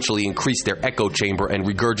exponentially increase their echo chamber and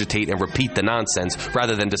regurgitate and repeat the nonsense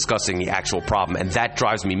rather than discussing the actual problem. And that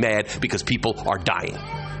drives me mad because people are dying.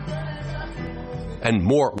 And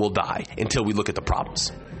more will die until we look at the problems.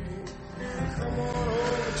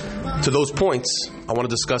 To those points, I want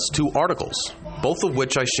to discuss two articles, both of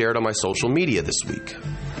which I shared on my social media this week.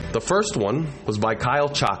 The first one was by Kyle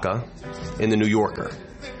Chaka in The New Yorker.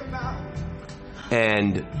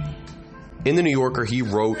 And in the New Yorker, he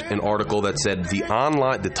wrote an article that said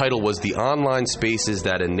the title was "The Online Spaces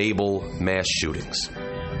That Enable Mass Shootings."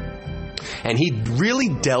 And he really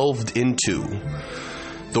delved into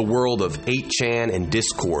the world of 8chan and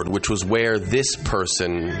Discord, which was where this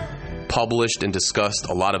person published and discussed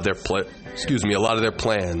a lot of their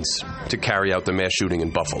plans to carry out the mass shooting in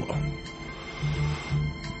Buffalo.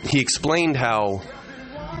 He explained how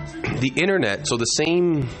the internet, so the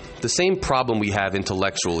same problem we have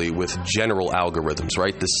intellectually with general algorithms,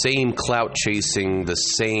 right? The same clout chasing, the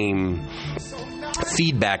same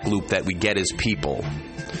feedback loop that we get as people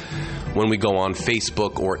when we go on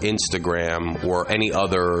Facebook or Instagram or any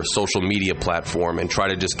other social media platform and try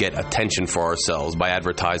to just get attention for ourselves by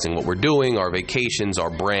advertising what we're doing, our vacations, our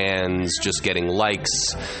brands, just getting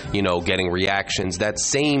likes, getting reactions. That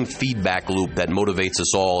same feedback loop that motivates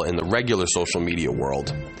us all in the regular social media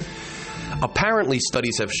world. Apparently,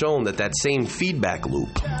 studies have shown that same feedback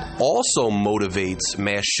loop also motivates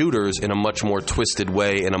mass shooters in a much more twisted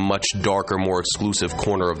way, in a much darker, more exclusive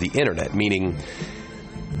corner of the internet, meaning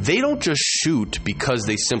they don't just shoot because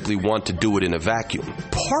they simply want to do it in a vacuum.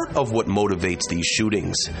 Part of what motivates these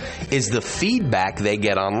shootings is the feedback they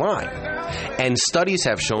get online. And studies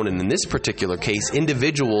have shown, and in this particular case,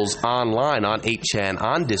 individuals online, on 8chan,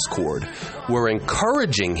 on Discord, were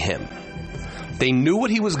encouraging him. They knew what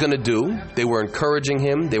he was going to do. They were encouraging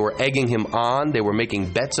him. They were egging him on. They were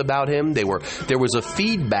making bets about him. There was a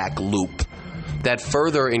feedback loop that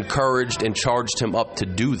further encouraged and charged him up to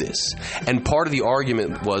do this. And part of the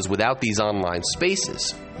argument was, without these online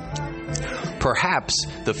spaces, perhaps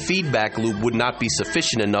the feedback loop would not be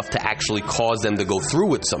sufficient enough to actually cause them to go through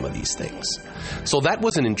with some of these things. So that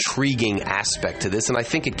was an intriguing aspect to this, and I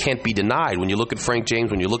think it can't be denied. When you look at Frank James,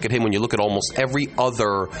 when you look at him, when you look at almost every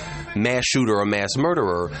other mass shooter or mass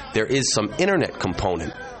murderer, there is some internet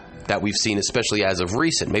component that we've seen, especially as of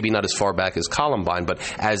recent, maybe not as far back as Columbine, but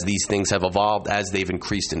as these things have evolved, as they've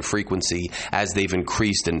increased in frequency, as they've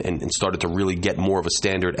increased and started to really get more of a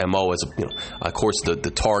standard MO, of course the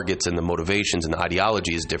targets and the motivations and the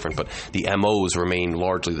ideology is different, but the MOs remain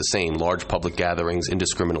largely the same. Large public gatherings,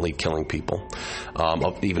 indiscriminately killing people.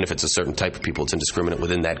 Even if it's a certain type of people, it's indiscriminate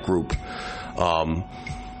within that group.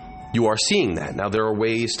 You are seeing that. Now, there are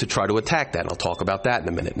ways to try to attack that, and I'll talk about that in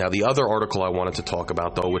a minute. Now, the other article I wanted to talk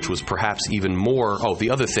about, though, which was perhaps even more...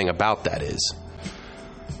 the other thing about that is,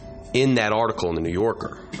 in that article in the New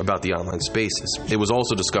Yorker about the online spaces, it was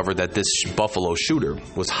also discovered that this Buffalo shooter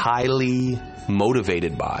was highly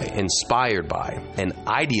motivated by, inspired by, and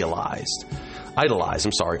idolized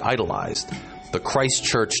the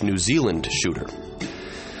Christchurch, New Zealand shooter.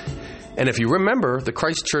 And if you remember, the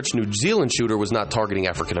Christchurch, New Zealand shooter was not targeting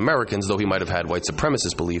African Americans, though he might have had white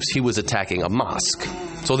supremacist beliefs. He was attacking a mosque.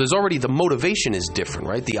 So there's already, the motivation is different,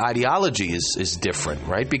 right? The ideology is different,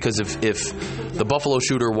 right? Because if the Buffalo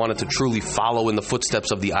shooter wanted to truly follow in the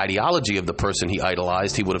footsteps of the ideology of the person he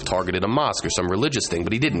idolized, he would have targeted a mosque or some religious thing,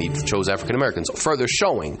 but he didn't. He chose African Americans, further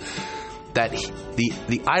showing that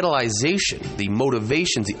the idolization, the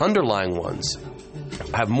motivations, the underlying ones,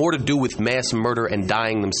 have more to do with mass murder and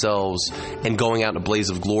dying themselves and going out in a blaze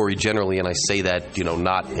of glory generally, and I say that,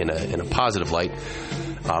 not in a positive light,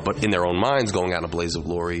 but in their own minds going out in a blaze of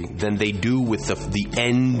glory, than they do with the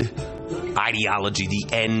end ideology, the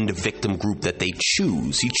end victim group that they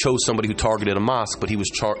choose. He chose somebody who targeted a mosque, but he was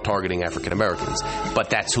targeting African Americans. But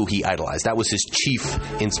that's who he idolized. That was his chief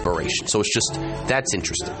inspiration. So it's just, that's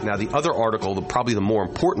interesting. Now, the other article, probably the more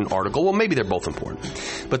important article, well, maybe they're both important,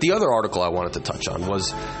 but the other article I wanted to touch on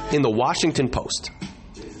was in the Washington Post.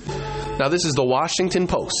 Now, this is the Washington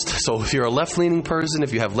Post. So if you're a left-leaning person,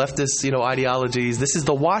 if you have leftist, ideologies, this is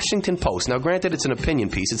the Washington Post. Now, granted, it's an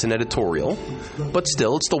opinion piece, it's an editorial, but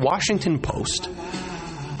still, it's the Washington Post.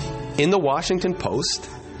 In the Washington Post,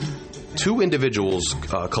 two individuals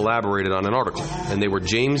collaborated on an article, and they were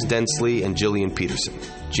James Densley and Gillian Peterson.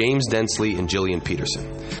 James Densley and Gillian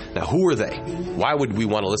Peterson. Now, who are they? Why would we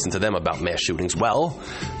want to listen to them about mass shootings? Well,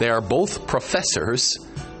 they are both professors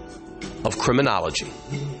of criminology.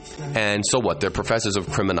 And so what? They're professors of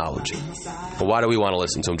criminology. Well, why do we want to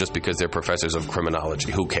listen to them just because they're professors of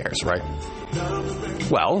criminology? Who cares, right?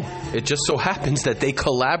 Well, it just so happens that they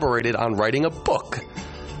collaborated on writing a book.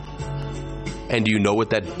 And do you know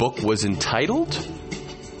what that book was entitled?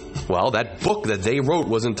 Well, that book that they wrote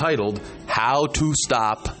was entitled How to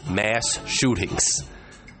Stop Mass Shootings.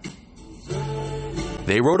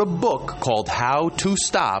 They wrote a book called How to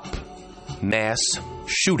Stop Mass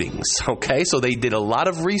Shootings. Okay, so they did a lot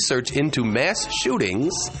of research into mass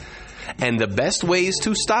shootings and the best ways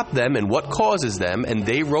to stop them and what causes them, and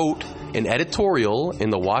they wrote an editorial in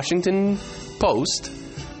the Washington Post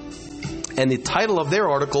And the title of their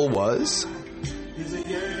article was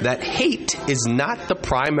that hate is not the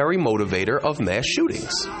primary motivator of mass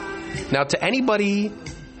shootings. Now, to anybody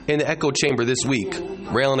in the echo chamber this week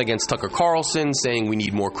railing against Tucker Carlson, saying we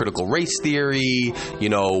need more critical race theory,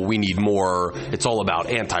 we need more, it's all about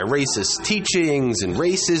anti-racist teachings and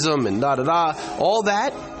racism and da-da-da, all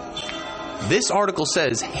that, this article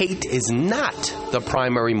says hate is not the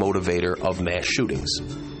primary motivator of mass shootings.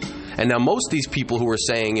 And now most of these people who are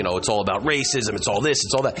saying, it's all about racism, it's all this,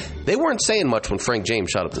 it's all that, they weren't saying much when Frank James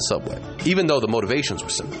shot up the subway, even though the motivations were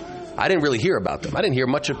similar. I didn't really hear about them. I didn't hear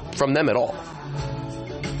much from them at all.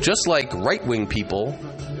 Just like right-wing people,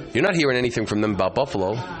 you're not hearing anything from them about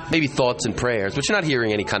Buffalo, maybe thoughts and prayers, but you're not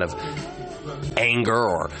hearing any kind of anger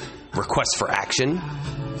or request for action.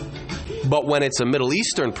 But when it's a Middle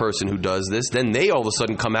Eastern person who does this, then they all of a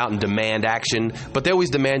sudden come out and demand action, but they always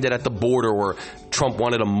demand it at the border where Trump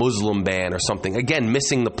wanted a Muslim ban or something. Again,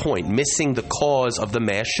 missing the point, missing the cause of the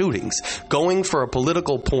mass shootings, going for a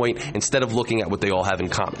political point instead of looking at what they all have in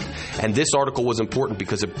common. And this article was important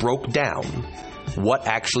because it broke down what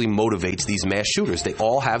actually motivates these mass shooters. They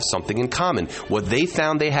all have something in common. What they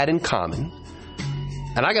found they had in common,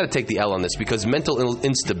 and I got to take the L on this because mental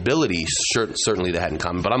instability, certainly they had in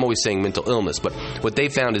common, but I'm always saying mental illness. But what they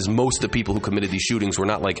found is most of the people who committed these shootings were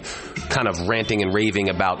not like kind of ranting and raving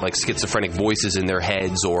about like schizophrenic voices in their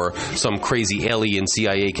heads or some crazy alien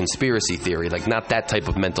CIA conspiracy theory, like not that type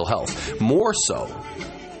of mental health. More so,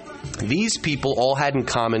 these people all had in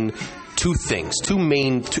common two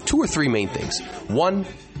or three main things. One,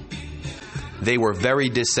 they were very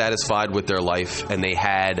dissatisfied with their life and they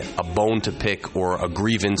had a bone to pick or a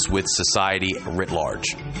grievance with society writ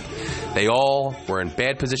large. They all were in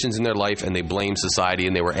bad positions in their life and they blamed society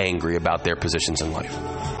and they were angry about their positions in life.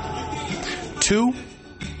 Two,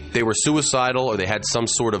 they were suicidal or they had some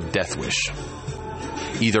sort of death wish.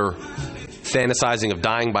 Either fantasizing of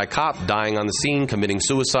dying by cop, dying on the scene, committing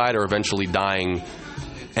suicide, or eventually dying,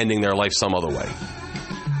 ending their life some other way.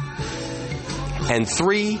 And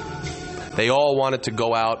three, they all wanted to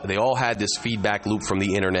go out, they all had this feedback loop from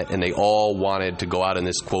the internet, and they all wanted to go out in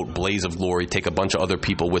this, quote, blaze of glory, take a bunch of other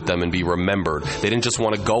people with them and be remembered. They didn't just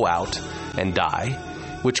want to go out and die,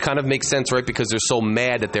 which kind of makes sense, right? Because they're so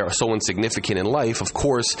mad that they're so insignificant in life. Of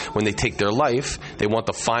course, when they take their life, they want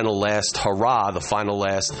the final last hurrah, the final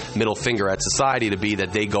last middle finger at society to be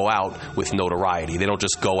that they go out with notoriety. They don't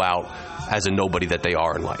just go out as a nobody that they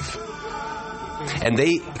are in life. And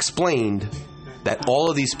they explained that all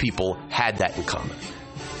of these people had that in common.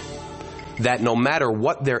 That no matter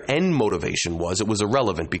what their end motivation was, it was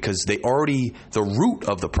irrelevant because the root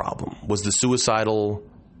of the problem was the suicidal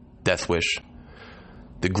death wish,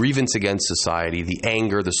 the grievance against society, the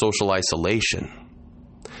anger, the social isolation,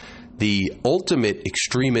 the ultimate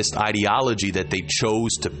extremist ideology that they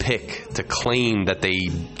chose to pick to claim that they,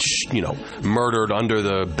 murdered under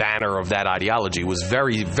the banner of that ideology was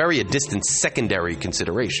very, very a distant secondary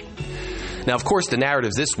consideration. Now, of course, the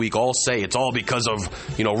narratives this week all say it's all because of,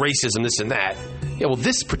 racism, this and that. Yeah, well,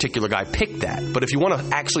 this particular guy picked that. But if you want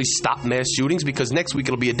to actually stop mass shootings, because next week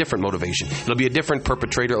it'll be a different motivation. It'll be a different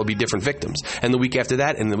perpetrator. It'll be different victims. And the week after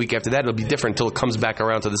that, and the week after that, it'll be different until it comes back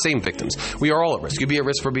around to the same victims. We are all at risk. You could be at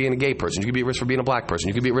risk for being a gay person. You could be at risk for being a black person.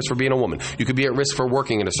 You could be at risk for being a woman. You could be at risk for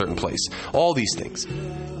working in a certain place. All these things.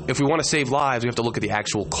 If we want to save lives, we have to look at the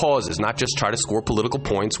actual causes, not just try to score political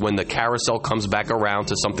points when the carousel comes back around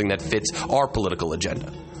to something that fits our political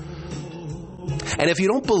agenda. And if you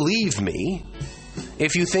don't believe me,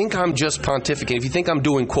 if you think I'm just pontificating, if you think I'm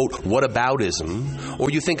doing, quote, whataboutism, or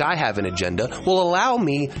you think I have an agenda, well, allow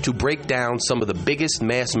me to break down some of the biggest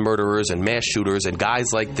mass murderers and mass shooters and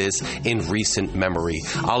guys like this in recent memory.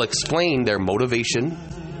 I'll explain their motivation,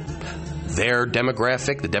 their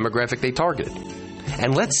demographic, the demographic they targeted.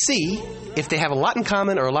 And let's see if they have a lot in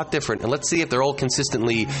common or a lot different. And let's see if they're all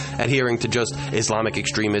consistently adhering to just Islamic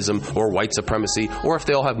extremism or white supremacy, or if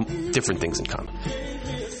they all have different things in common.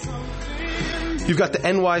 You've got the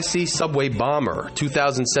NYC subway bomber,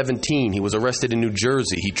 2017. He was arrested in New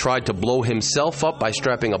Jersey. He tried to blow himself up by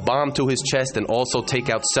strapping a bomb to his chest and also take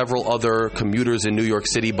out several other commuters in New York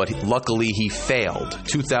City, but luckily he failed.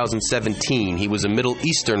 2017, he was a Middle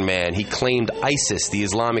Eastern man. He claimed ISIS, the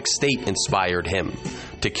Islamic State, inspired him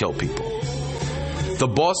to kill people. The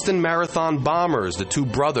Boston Marathon bombers, the two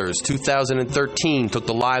brothers, 2013, took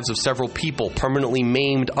the lives of several people, permanently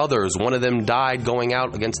maimed others. One of them died going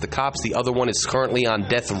out against the cops. The other one is currently on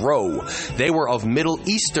death row. They were of Middle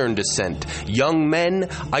Eastern descent. Young men,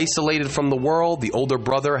 isolated from the world. The older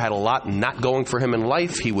brother had a lot not going for him in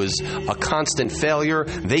life. He was a constant failure.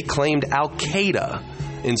 They claimed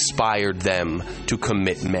Al-Qaeda inspired them to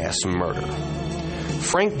commit mass murder.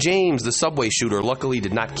 Frank James, the subway shooter, luckily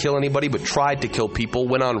did not kill anybody but tried to kill people,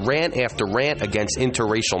 went on rant after rant against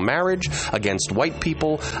interracial marriage, against white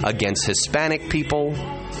people, against Hispanic people.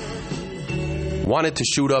 Wanted to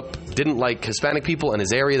shoot up, didn't like Hispanic people, and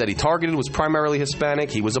his area that he targeted was primarily Hispanic.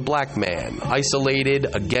 He was a black man.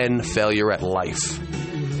 Isolated, again, failure at life.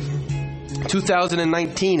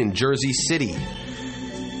 2019 in Jersey City.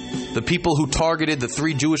 The people who targeted the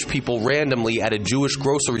 3 Jewish people randomly at a Jewish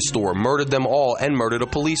grocery store murdered them all and murdered a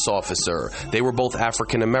police officer. They were both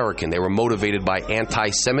African American. They were motivated by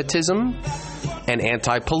anti-Semitism and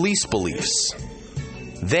anti-police beliefs.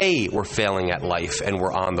 They were failing at life and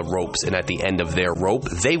were on the ropes, and at the end of their rope,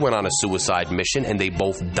 they went on a suicide mission, and they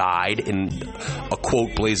both died in a,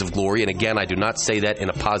 quote, blaze of glory. And again, I do not say that in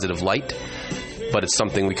a positive light, but it's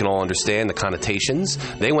something we can all understand, the connotations.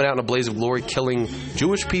 They went out in a blaze of glory, killing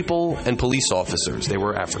Jewish people and police officers. They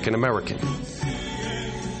were African American.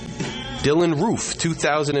 Dylan Roof,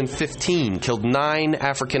 2015, killed 9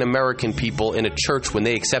 African American people in a church when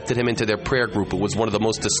they accepted him into their prayer group. It was one of the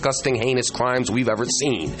most disgusting, heinous crimes we've ever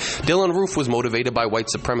seen. Dylan Roof was motivated by white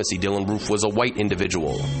supremacy. Dylan Roof was a white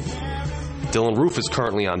individual. Dylan Roof is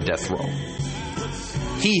currently on death row.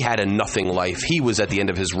 He had a nothing life. He was at the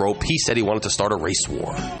end of his rope. He said he wanted to start a race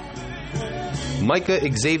war. Micah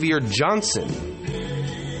Xavier Johnson,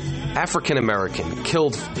 African American,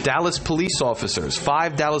 killed Dallas police officers.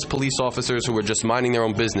 5 Dallas police officers who were just minding their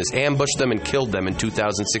own business, ambushed them and killed them in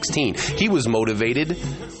 2016. He was motivated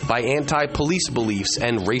by anti-police beliefs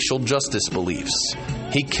and racial justice beliefs.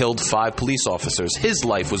 He killed 5 police officers. His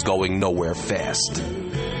life was going nowhere fast.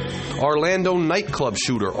 Orlando nightclub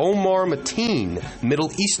shooter Omar Mateen,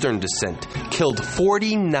 Middle Eastern descent, killed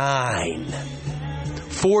 49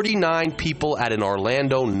 people at an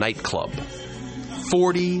Orlando nightclub.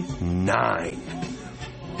 49.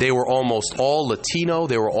 They were almost all Latino.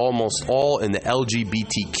 They were almost all in the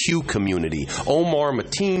LGBTQ community. Omar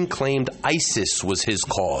Mateen claimed ISIS was his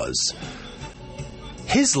cause.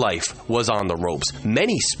 His life was on the ropes.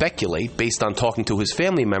 Many speculate, based on talking to his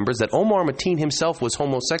family members, that Omar Mateen himself was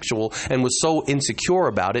homosexual and was so insecure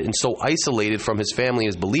about it and so isolated from his family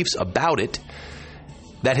and his beliefs about it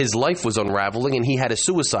that his life was unraveling and he had a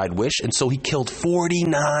suicide wish, and so he killed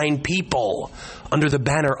 49 people under the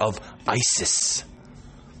banner of ISIS.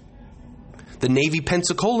 The Navy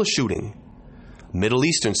Pensacola shooting, Middle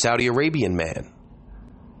Eastern, Saudi Arabian man.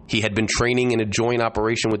 He had been training in a joint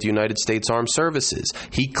operation with the United States Armed Services.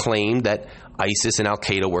 He claimed that ISIS and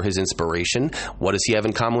Al-Qaeda were his inspiration. What does he have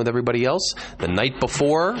in common with everybody else? The night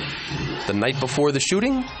before the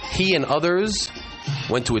shooting, he and others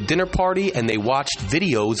went to a dinner party and they watched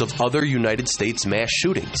videos of other United States mass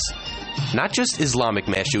shootings. Not just Islamic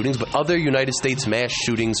mass shootings, but other United States mass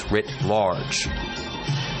shootings writ large.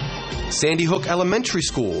 Sandy Hook Elementary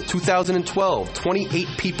School, 2012, 28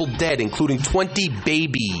 people dead, including 20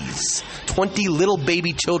 babies. 20 little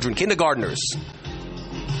baby children, kindergartners.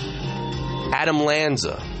 Adam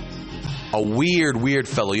Lanza, a weird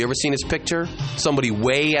fellow. You ever seen his picture? Somebody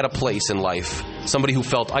way out of place in life. Somebody who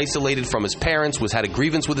felt isolated from his parents, had a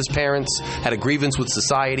grievance with his parents, had a grievance with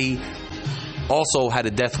society, also had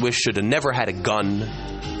a death wish, should have never had a gun.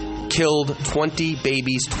 Killed 20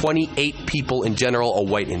 babies, 28 people in general, a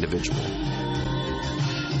white individual.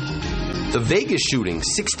 The Vegas shooting,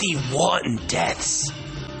 61 deaths.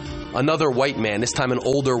 Another white man, this time an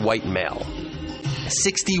older white male.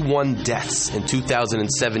 61 deaths in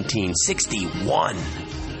 2017. 61.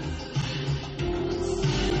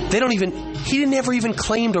 He never even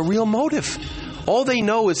claimed a real motive. All they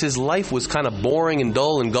know is his life was kind of boring and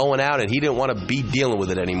dull and going out, and he didn't want to be dealing with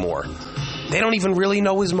it anymore. They don't even really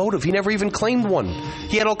know his motive. He never even claimed one.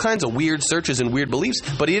 He had all kinds of weird searches and weird beliefs,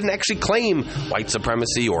 but he didn't actually claim white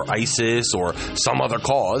supremacy or ISIS or some other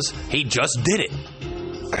cause. He just did it.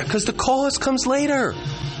 Because the cause comes later.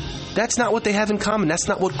 That's not what they have in common. That's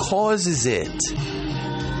not what causes it.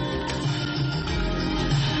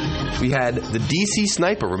 We had the DC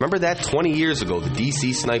sniper. Remember that 20 years ago, the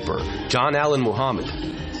DC sniper, John Allen Muhammad.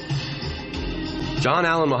 John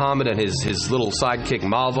Allen Muhammad and his little sidekick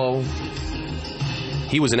Malvo.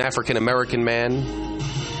 He was an African-American man,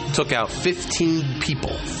 took out 15 people.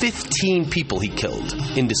 15 people he killed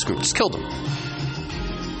indiscriminately. Just killed them.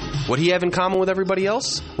 What did he have in common with everybody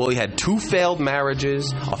else? Well, he had 2 failed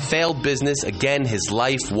marriages, a failed business. Again, his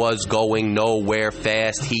life was going nowhere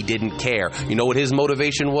fast. He didn't care. You know what his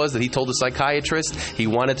motivation was that he told the psychiatrist? He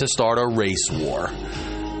wanted to start a race war.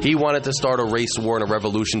 He wanted to start a race war and a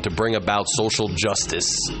revolution to bring about social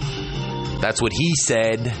justice. That's what he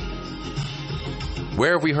said.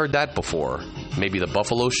 Where have we heard that before? Maybe the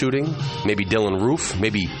Buffalo shooting, maybe Dylan Roof,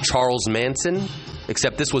 maybe Charles Manson,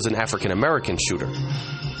 except this was an African-American shooter.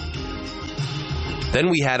 Then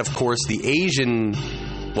we had, of course, the Asian,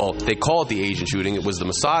 well, they call it the Asian shooting. It was the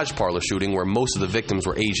massage parlor shooting where most of the victims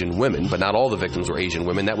were Asian women, but not all the victims were Asian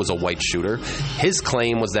women. That was a white shooter. His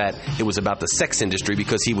claim was that it was about the sex industry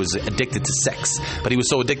because he was addicted to sex. But he was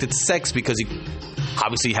so addicted to sex because he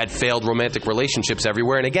obviously had failed romantic relationships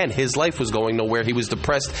everywhere. And again, his life was going nowhere. He was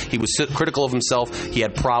depressed. He was critical of himself. He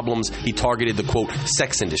had problems. He targeted the, quote,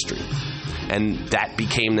 sex industry. And that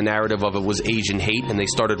became the narrative of it was Asian hate, and they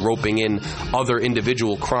started roping in other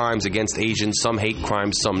individual crimes against Asians, some hate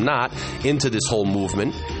crimes, some not, into this whole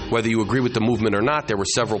movement. Whether you agree with the movement or not, there were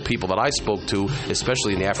several people that I spoke to,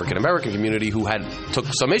 especially in the African-American community, who took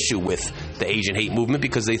some issue with the Asian hate movement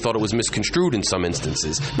because they thought it was misconstrued in some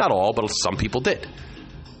instances. Not all, but some people did.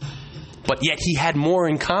 But yet he had more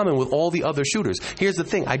in common with all the other shooters. Here's the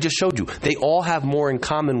thing, I just showed you. They all have more in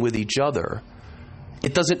common with each other.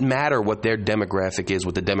 It doesn't matter what their demographic is,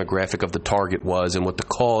 what the demographic of the target was, and what the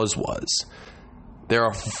cause was. There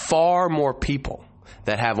are far more people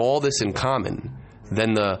that have all this in common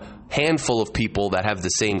than the handful of people that have the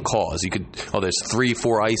same cause. You could, there's 3,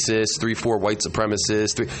 4 ISIS, 3, 4 white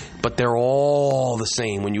supremacists, but they're all the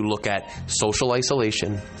same when you look at social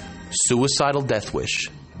isolation, suicidal death wish,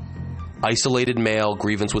 isolated male,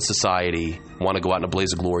 grievance with society, want to go out in a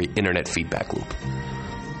blaze of glory, internet feedback loop.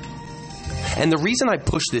 And the reason I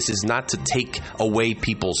push this is not to take away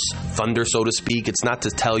people's thunder, so to speak. It's not to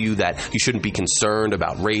tell you that you shouldn't be concerned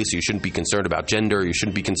about race, you shouldn't be concerned about gender, you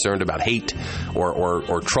shouldn't be concerned about hate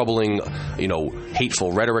or troubling,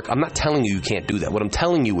 hateful rhetoric. I'm not telling you can't do that. What I'm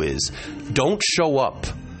telling you is don't show up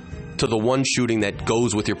to the one shooting that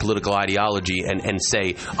goes with your political ideology and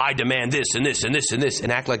say, I demand this and this and this and this,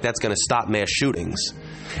 and act like that's going to stop mass shootings.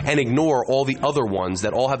 And ignore all the other ones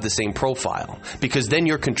that all have the same profile. Because then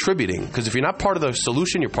you're contributing. Because if you're not part of the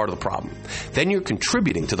solution, you're part of the problem. Then you're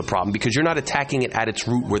contributing to the problem because you're not attacking it at its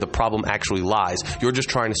root where the problem actually lies. You're just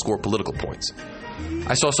trying to score political points.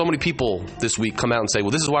 I saw so many people this week come out and say,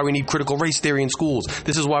 well, this is why we need critical race theory in schools.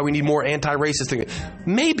 This is why we need more anti-racist things.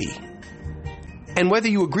 Maybe. And whether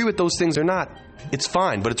you agree with those things or not, it's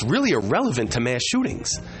fine. But it's really irrelevant to mass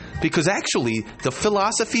shootings. Because actually, the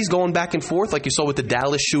philosophies going back and forth, like you saw with the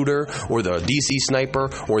Dallas shooter or the DC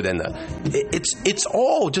sniper, or then it's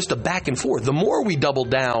all just a back and forth. The more we double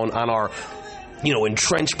down on our,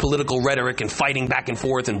 entrenched political rhetoric and fighting back and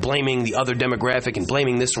forth and blaming the other demographic and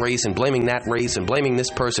blaming this race and blaming that race and blaming this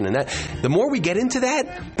person and that, the more we get into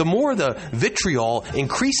that, the more the vitriol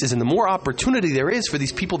increases and the more opportunity there is for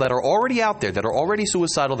these people that are already out there, that are already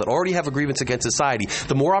suicidal, that already have a grievance against society,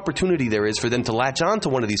 the more opportunity there is for them to latch on to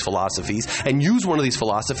one of these philosophies and use one of these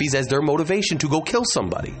philosophies as their motivation to go kill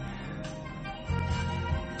somebody.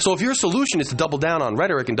 So if your solution is to double down on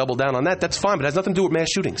rhetoric and double down on that, that's fine, but it has nothing to do with mass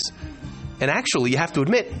shootings. And actually, you have to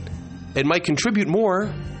admit, it might contribute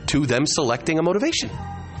more to them selecting a motivation.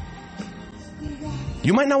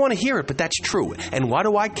 You might not want to hear it, but that's true. And why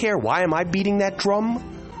do I care? Why am I beating that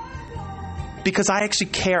drum? Because I actually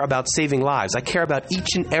care about saving lives. I care about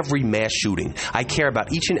each and every mass shooting. I care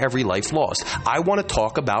about each and every life lost. I want to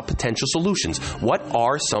talk about potential solutions. What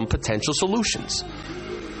are some potential solutions?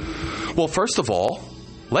 Well, first of all,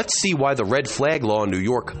 let's see why the red flag law in New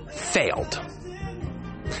York failed.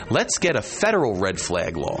 Let's get a federal red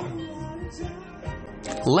flag law.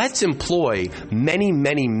 Let's employ many,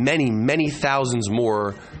 many, many, many thousands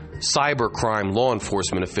more cybercrime law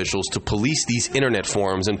enforcement officials to police these internet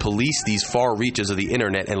forums and police these far reaches of the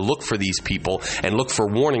internet and look for these people and look for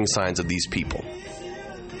warning signs of these people.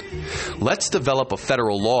 Let's develop a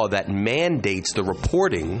federal law that mandates the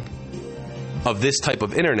reporting of this type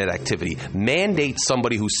of internet activity. Mandate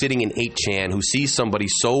somebody who's sitting in 8chan who sees somebody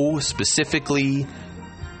so specifically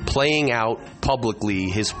playing out publicly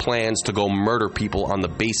his plans to go murder people on the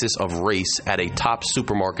basis of race at a top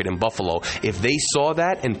supermarket in Buffalo. If they saw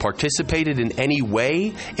that and participated in any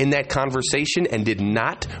way in that conversation and did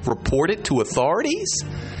not report it to authorities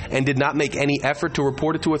and did not make any effort to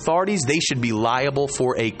report it to authorities, they should be liable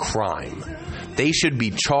for a crime. They should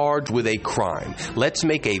be charged with a crime. Let's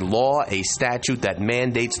make a law, a statute that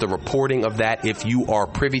mandates the reporting of that if you are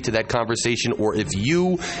privy to that conversation or if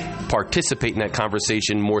you participate in that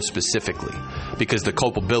conversation more specifically. Because the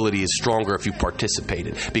culpability is stronger if you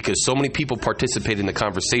participated. Because so many people participated in the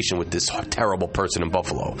conversation with this terrible person in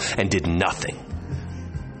Buffalo and did nothing.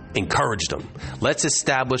 Encourage them. Let's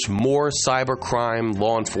establish more cybercrime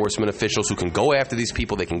law enforcement officials who can go after these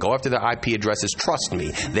people. They can go after their IP addresses. Trust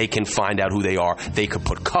me, they can find out who they are. They could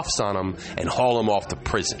put cuffs on them and haul them off to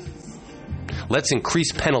prison. Let's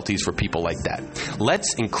increase penalties for people like that.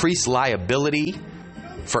 Let's increase liability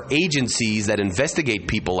for agencies that investigate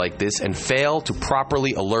people like this and fail to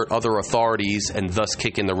properly alert other authorities and thus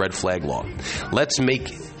kick in the red flag law. Let's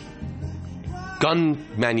make gun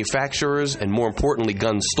manufacturers and, more importantly,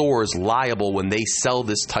 gun stores liable when they sell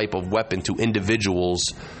this type of weapon to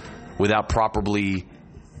individuals without properly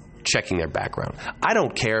checking their background. I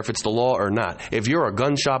don't care if it's the law or not. If you're a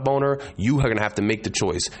gun shop owner, you are going to have to make the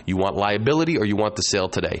choice. You want liability or you want the sale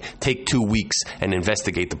today. Take 2 weeks and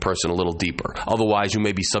investigate the person a little deeper. Otherwise, you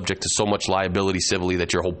may be subject to so much liability civilly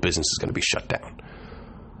that your whole business is going to be shut down.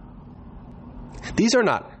 These are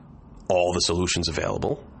not all the solutions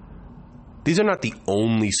available. These are not the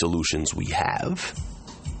only solutions we have.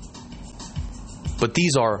 But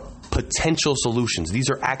these are potential solutions. These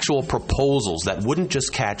are actual proposals that wouldn't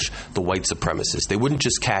just catch the white supremacists. They wouldn't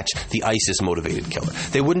just catch the ISIS-motivated killer.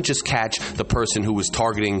 They wouldn't just catch the person who was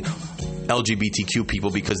targeting LGBTQ people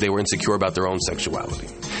because they were insecure about their own sexuality.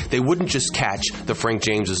 They wouldn't just catch the Frank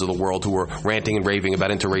Jameses of the world who were ranting and raving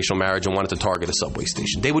about interracial marriage and wanted to target a subway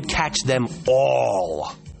station. They would catch them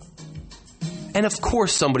all. And of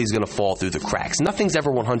course somebody's going to fall through the cracks. Nothing's ever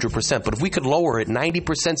 100%, but if we could lower it 90%,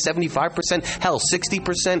 75%, hell,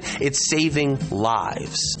 60%, it's saving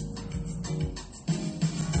lives.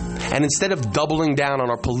 And instead of doubling down on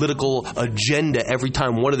our political agenda every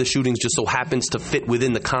time one of the shootings just so happens to fit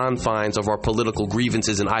within the confines of our political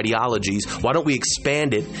grievances and ideologies, why don't we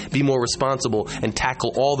expand it, be more responsible, and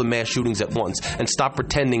tackle all the mass shootings at once, and stop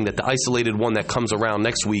pretending that the isolated one that comes around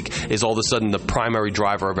next week is all of a sudden the primary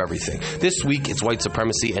driver of everything. This week, it's white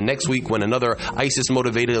supremacy, and next week, when another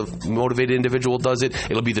ISIS-motivated individual does it,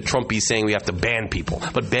 it'll be the Trumpies saying we have to ban people.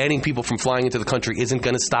 But banning people from flying into the country isn't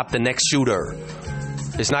going to stop the next shooter.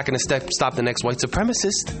 It's not going to stop the next white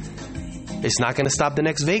supremacist. It's not going to stop the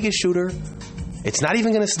next Vegas shooter. It's not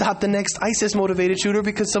even going to stop the next ISIS-motivated shooter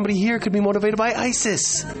because somebody here could be motivated by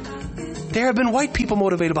ISIS. There have been white people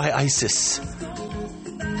motivated by ISIS.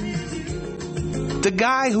 The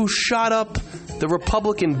guy who shot up the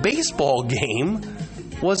Republican baseball game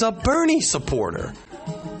was a Bernie supporter.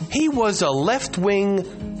 He was a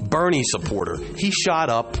left-wing Bernie supporter. He shot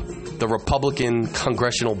up the Republican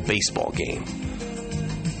congressional baseball game.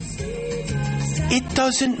 It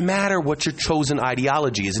doesn't matter what your chosen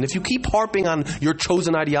ideology is. And if you keep harping on your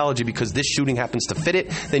chosen ideology because this shooting happens to fit it,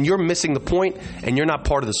 then you're missing the point and you're not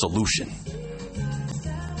part of the solution.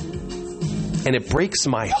 And it breaks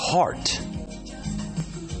my heart.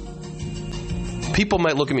 People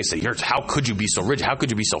might look at me and say, how could you be so rigid? How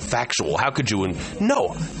could you be so factual? How could you? No.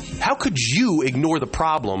 How could you ignore the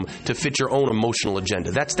problem to fit your own emotional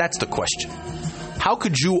agenda? That's the question. How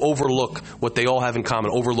could you overlook what they all have in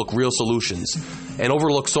common, overlook real solutions, and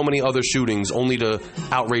overlook so many other shootings only to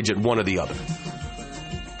outrage at one or the other?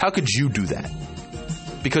 How could you do that?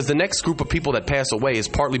 Because the next group of people that pass away is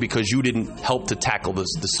partly because you didn't help to tackle the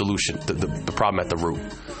solution, the problem at the root.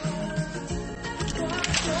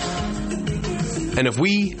 And if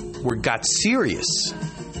we got serious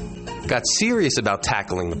about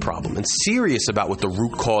tackling the problem and serious about what the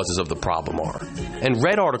root causes of the problem are, and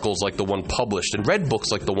read articles like the one published and read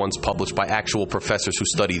books like the ones published by actual professors who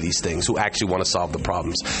study these things, who actually want to solve the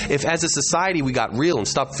problems. If as a society we got real and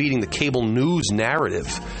stopped feeding the cable news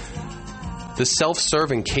narrative, the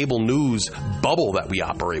self-serving cable news bubble that we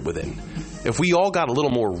operate within, if we all got a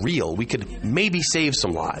little more real, we could maybe save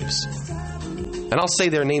some lives. And I'll say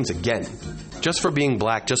their names again. Just for being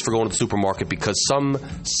black, just for going to the supermarket, because some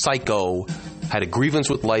psycho had a grievance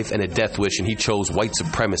with life and a death wish, and he chose white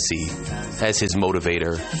supremacy as his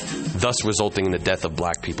motivator, thus resulting in the death of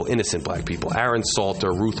black people, innocent black people. Aaron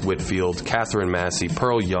Salter, Ruth Whitfield, Catherine Massey,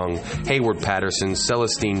 Pearl Young, Hayward Patterson,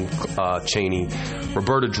 Celestine Cheney,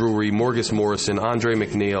 Roberta Drury, Morgus Morrison, Andre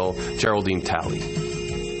McNeil, Geraldine Talley.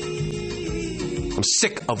 I'm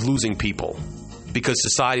sick of losing people because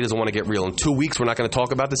society doesn't want to get real. In 2 weeks, we're not going to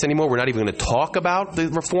talk about this anymore. We're not even going to talk about the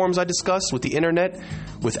reforms I discussed with the internet,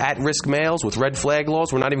 with at-risk males, with red flag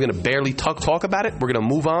laws. We're not even going to barely talk about it. We're going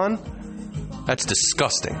to move on. That's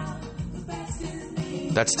disgusting.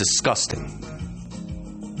 That's disgusting.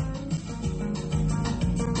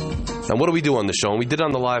 Now, what do we do on the show? And we did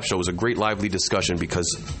on the live show. It was a great lively discussion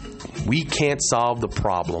because we can't solve the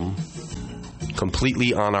problem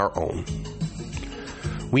completely on our own.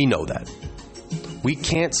 We know that. We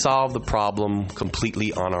can't solve the problem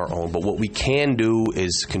completely on our own, but what we can do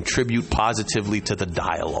is contribute positively to the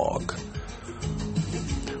dialogue.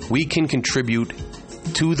 We can contribute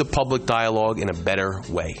to the public dialogue in a better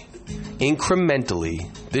way. Incrementally,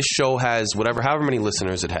 this show has however many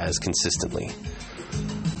listeners it has consistently.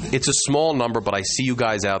 It's a small number, but I see you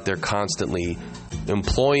guys out there constantly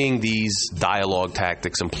employing these dialogue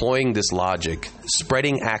tactics, employing this logic,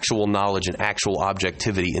 spreading actual knowledge and actual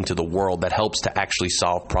objectivity into the world that helps to actually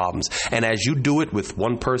solve problems. And as you do it with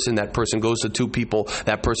one person, that person goes to 2 people,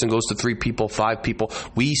 that person goes to 3 people, 5 people,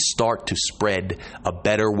 we start to spread a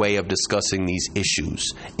better way of discussing these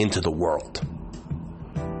issues into the world.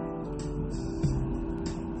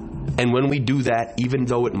 And when we do that, even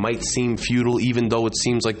though it might seem futile, even though it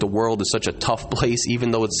seems like the world is such a tough place, even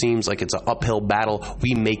though it seems like it's an uphill battle,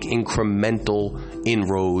 we make incremental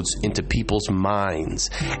inroads into people's minds.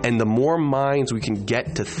 And the more minds we can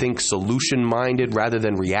get to think solution-minded rather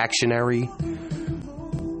than reactionary,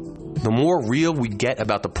 the more real we get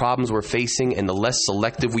about the problems we're facing and the less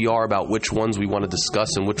selective we are about which ones we want to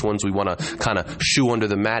discuss and which ones we want to kind of shoo under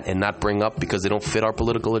the mat and not bring up because they don't fit our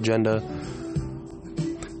political agenda,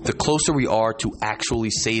 the closer we are to actually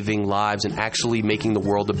saving lives and actually making the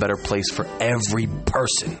world a better place for every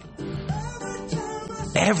person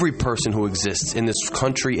who exists in this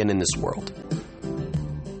country and in this world.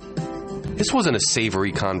 This wasn't a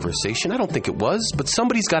savory conversation. I don't think it was, but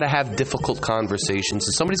somebody's got to have difficult conversations,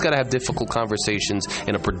 and somebody's got to have difficult conversations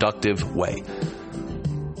in a productive way.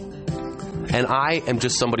 And I am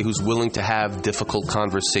just somebody who's willing to have difficult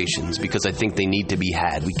conversations because I think they need to be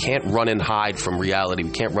had. We can't run and hide from reality. We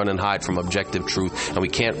can't run and hide from objective truth. And we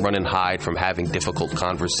can't run and hide from having difficult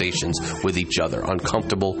conversations with each other,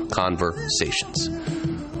 uncomfortable conversations.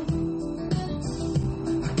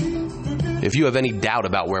 If you have any doubt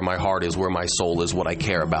about where my heart is, where my soul is, what I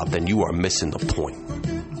care about, then you are missing the point.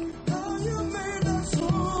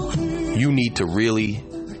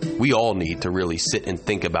 We all need to really sit and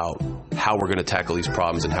think about how we're going to tackle these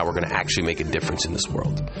problems and how we're going to actually make a difference in this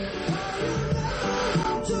world.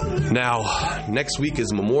 Now, next week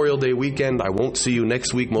is Memorial Day weekend. I won't see you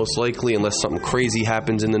next week, most likely, unless something crazy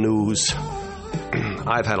happens in the news.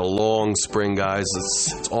 I've had a long spring, guys.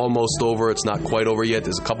 It's almost over. It's not quite over yet.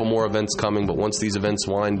 There's a couple more events coming, but once these events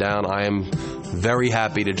wind down, I am very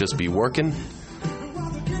happy to just be working,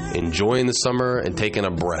 enjoying the summer, and taking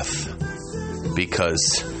a breath.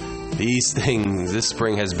 Because this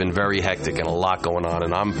spring has been very hectic and a lot going on,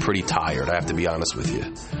 and I'm pretty tired, I have to be honest with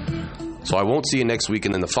you. So I won't see you next week,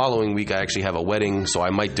 and then the following week I actually have a wedding, so I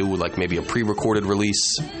might do like maybe a pre-recorded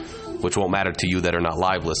release, which won't matter to you that are not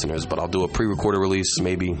live listeners, but I'll do a pre-recorded release.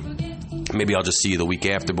 Maybe I'll just see you the week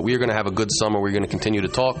after. But we are going to have a good summer. We're going to continue to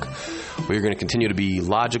talk. We are going to continue to be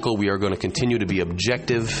logical. We are going to continue to be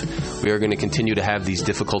objective. We are going to continue to have these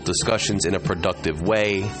difficult discussions in a productive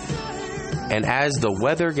way. And as the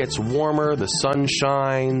weather gets warmer, the sun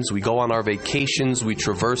shines, we go on our vacations, we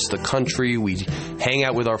traverse the country, we hang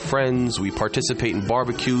out with our friends, we participate in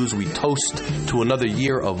barbecues, we toast to another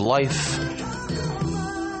year of life.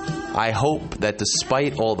 I hope that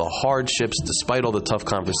despite all the hardships, despite all the tough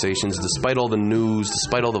conversations, despite all the news,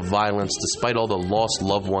 despite all the violence, despite all the lost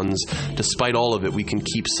loved ones, despite all of it, we can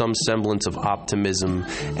keep some semblance of optimism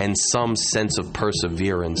and some sense of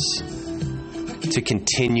perseverance to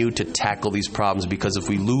continue to tackle these problems, because if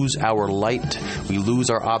we lose our light, we lose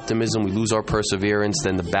our optimism, we lose our perseverance,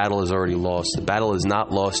 then the battle is already lost. The battle is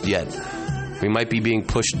not lost yet. We might be being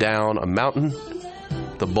pushed down a mountain.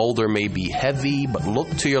 The boulder may be heavy, but look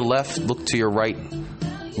to your left, look to your right.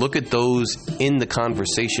 Look at those in the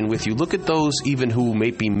conversation with you. Look at those even who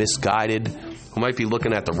may be misguided, who might be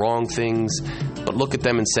looking at the wrong things, but look at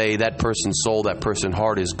them and say, that person's soul, that person's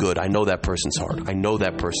heart is good. I know that person's heart. I know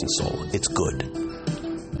that person's soul. It's good.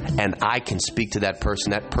 And I can speak to that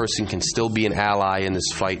person. That person can still be an ally in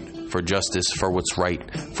this fight for justice, for what's right,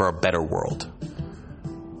 for a better world.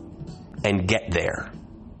 And get there.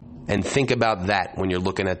 And think about that when you're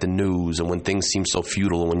looking at the news and when things seem so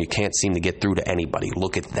futile and when you can't seem to get through to anybody.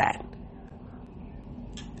 Look at that.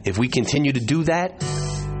 If we continue to do that,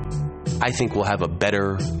 I think we'll have a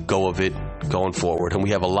better go of it going forward. And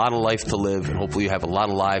we have a lot of life to live, and hopefully you have a lot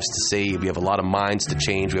of lives to save. We have a lot of minds to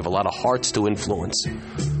change. We have a lot of hearts to influence.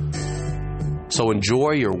 So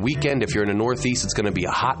enjoy your weekend. If you're in the Northeast, it's going to be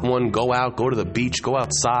a hot one. Go out, go to the beach, go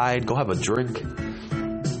outside, go have a drink.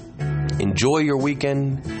 Enjoy your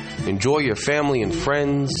weekend. Enjoy your family and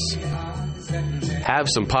friends. Have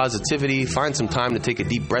some positivity. Find some time to take a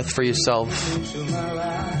deep breath for yourself.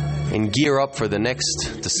 And gear up for the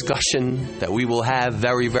next discussion that we will have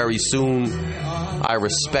very, very soon. I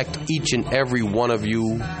respect each and every one of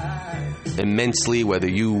you immensely, whether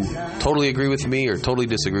you totally agree with me or totally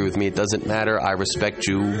disagree with me. It doesn't matter. I respect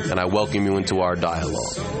you, and I welcome you into our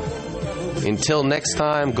dialogue. Until next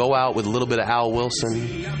time, go out with a little bit of Al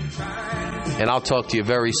Wilson, and I'll talk to you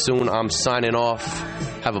very soon. I'm signing off.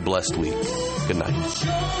 Have a blessed week. Good night.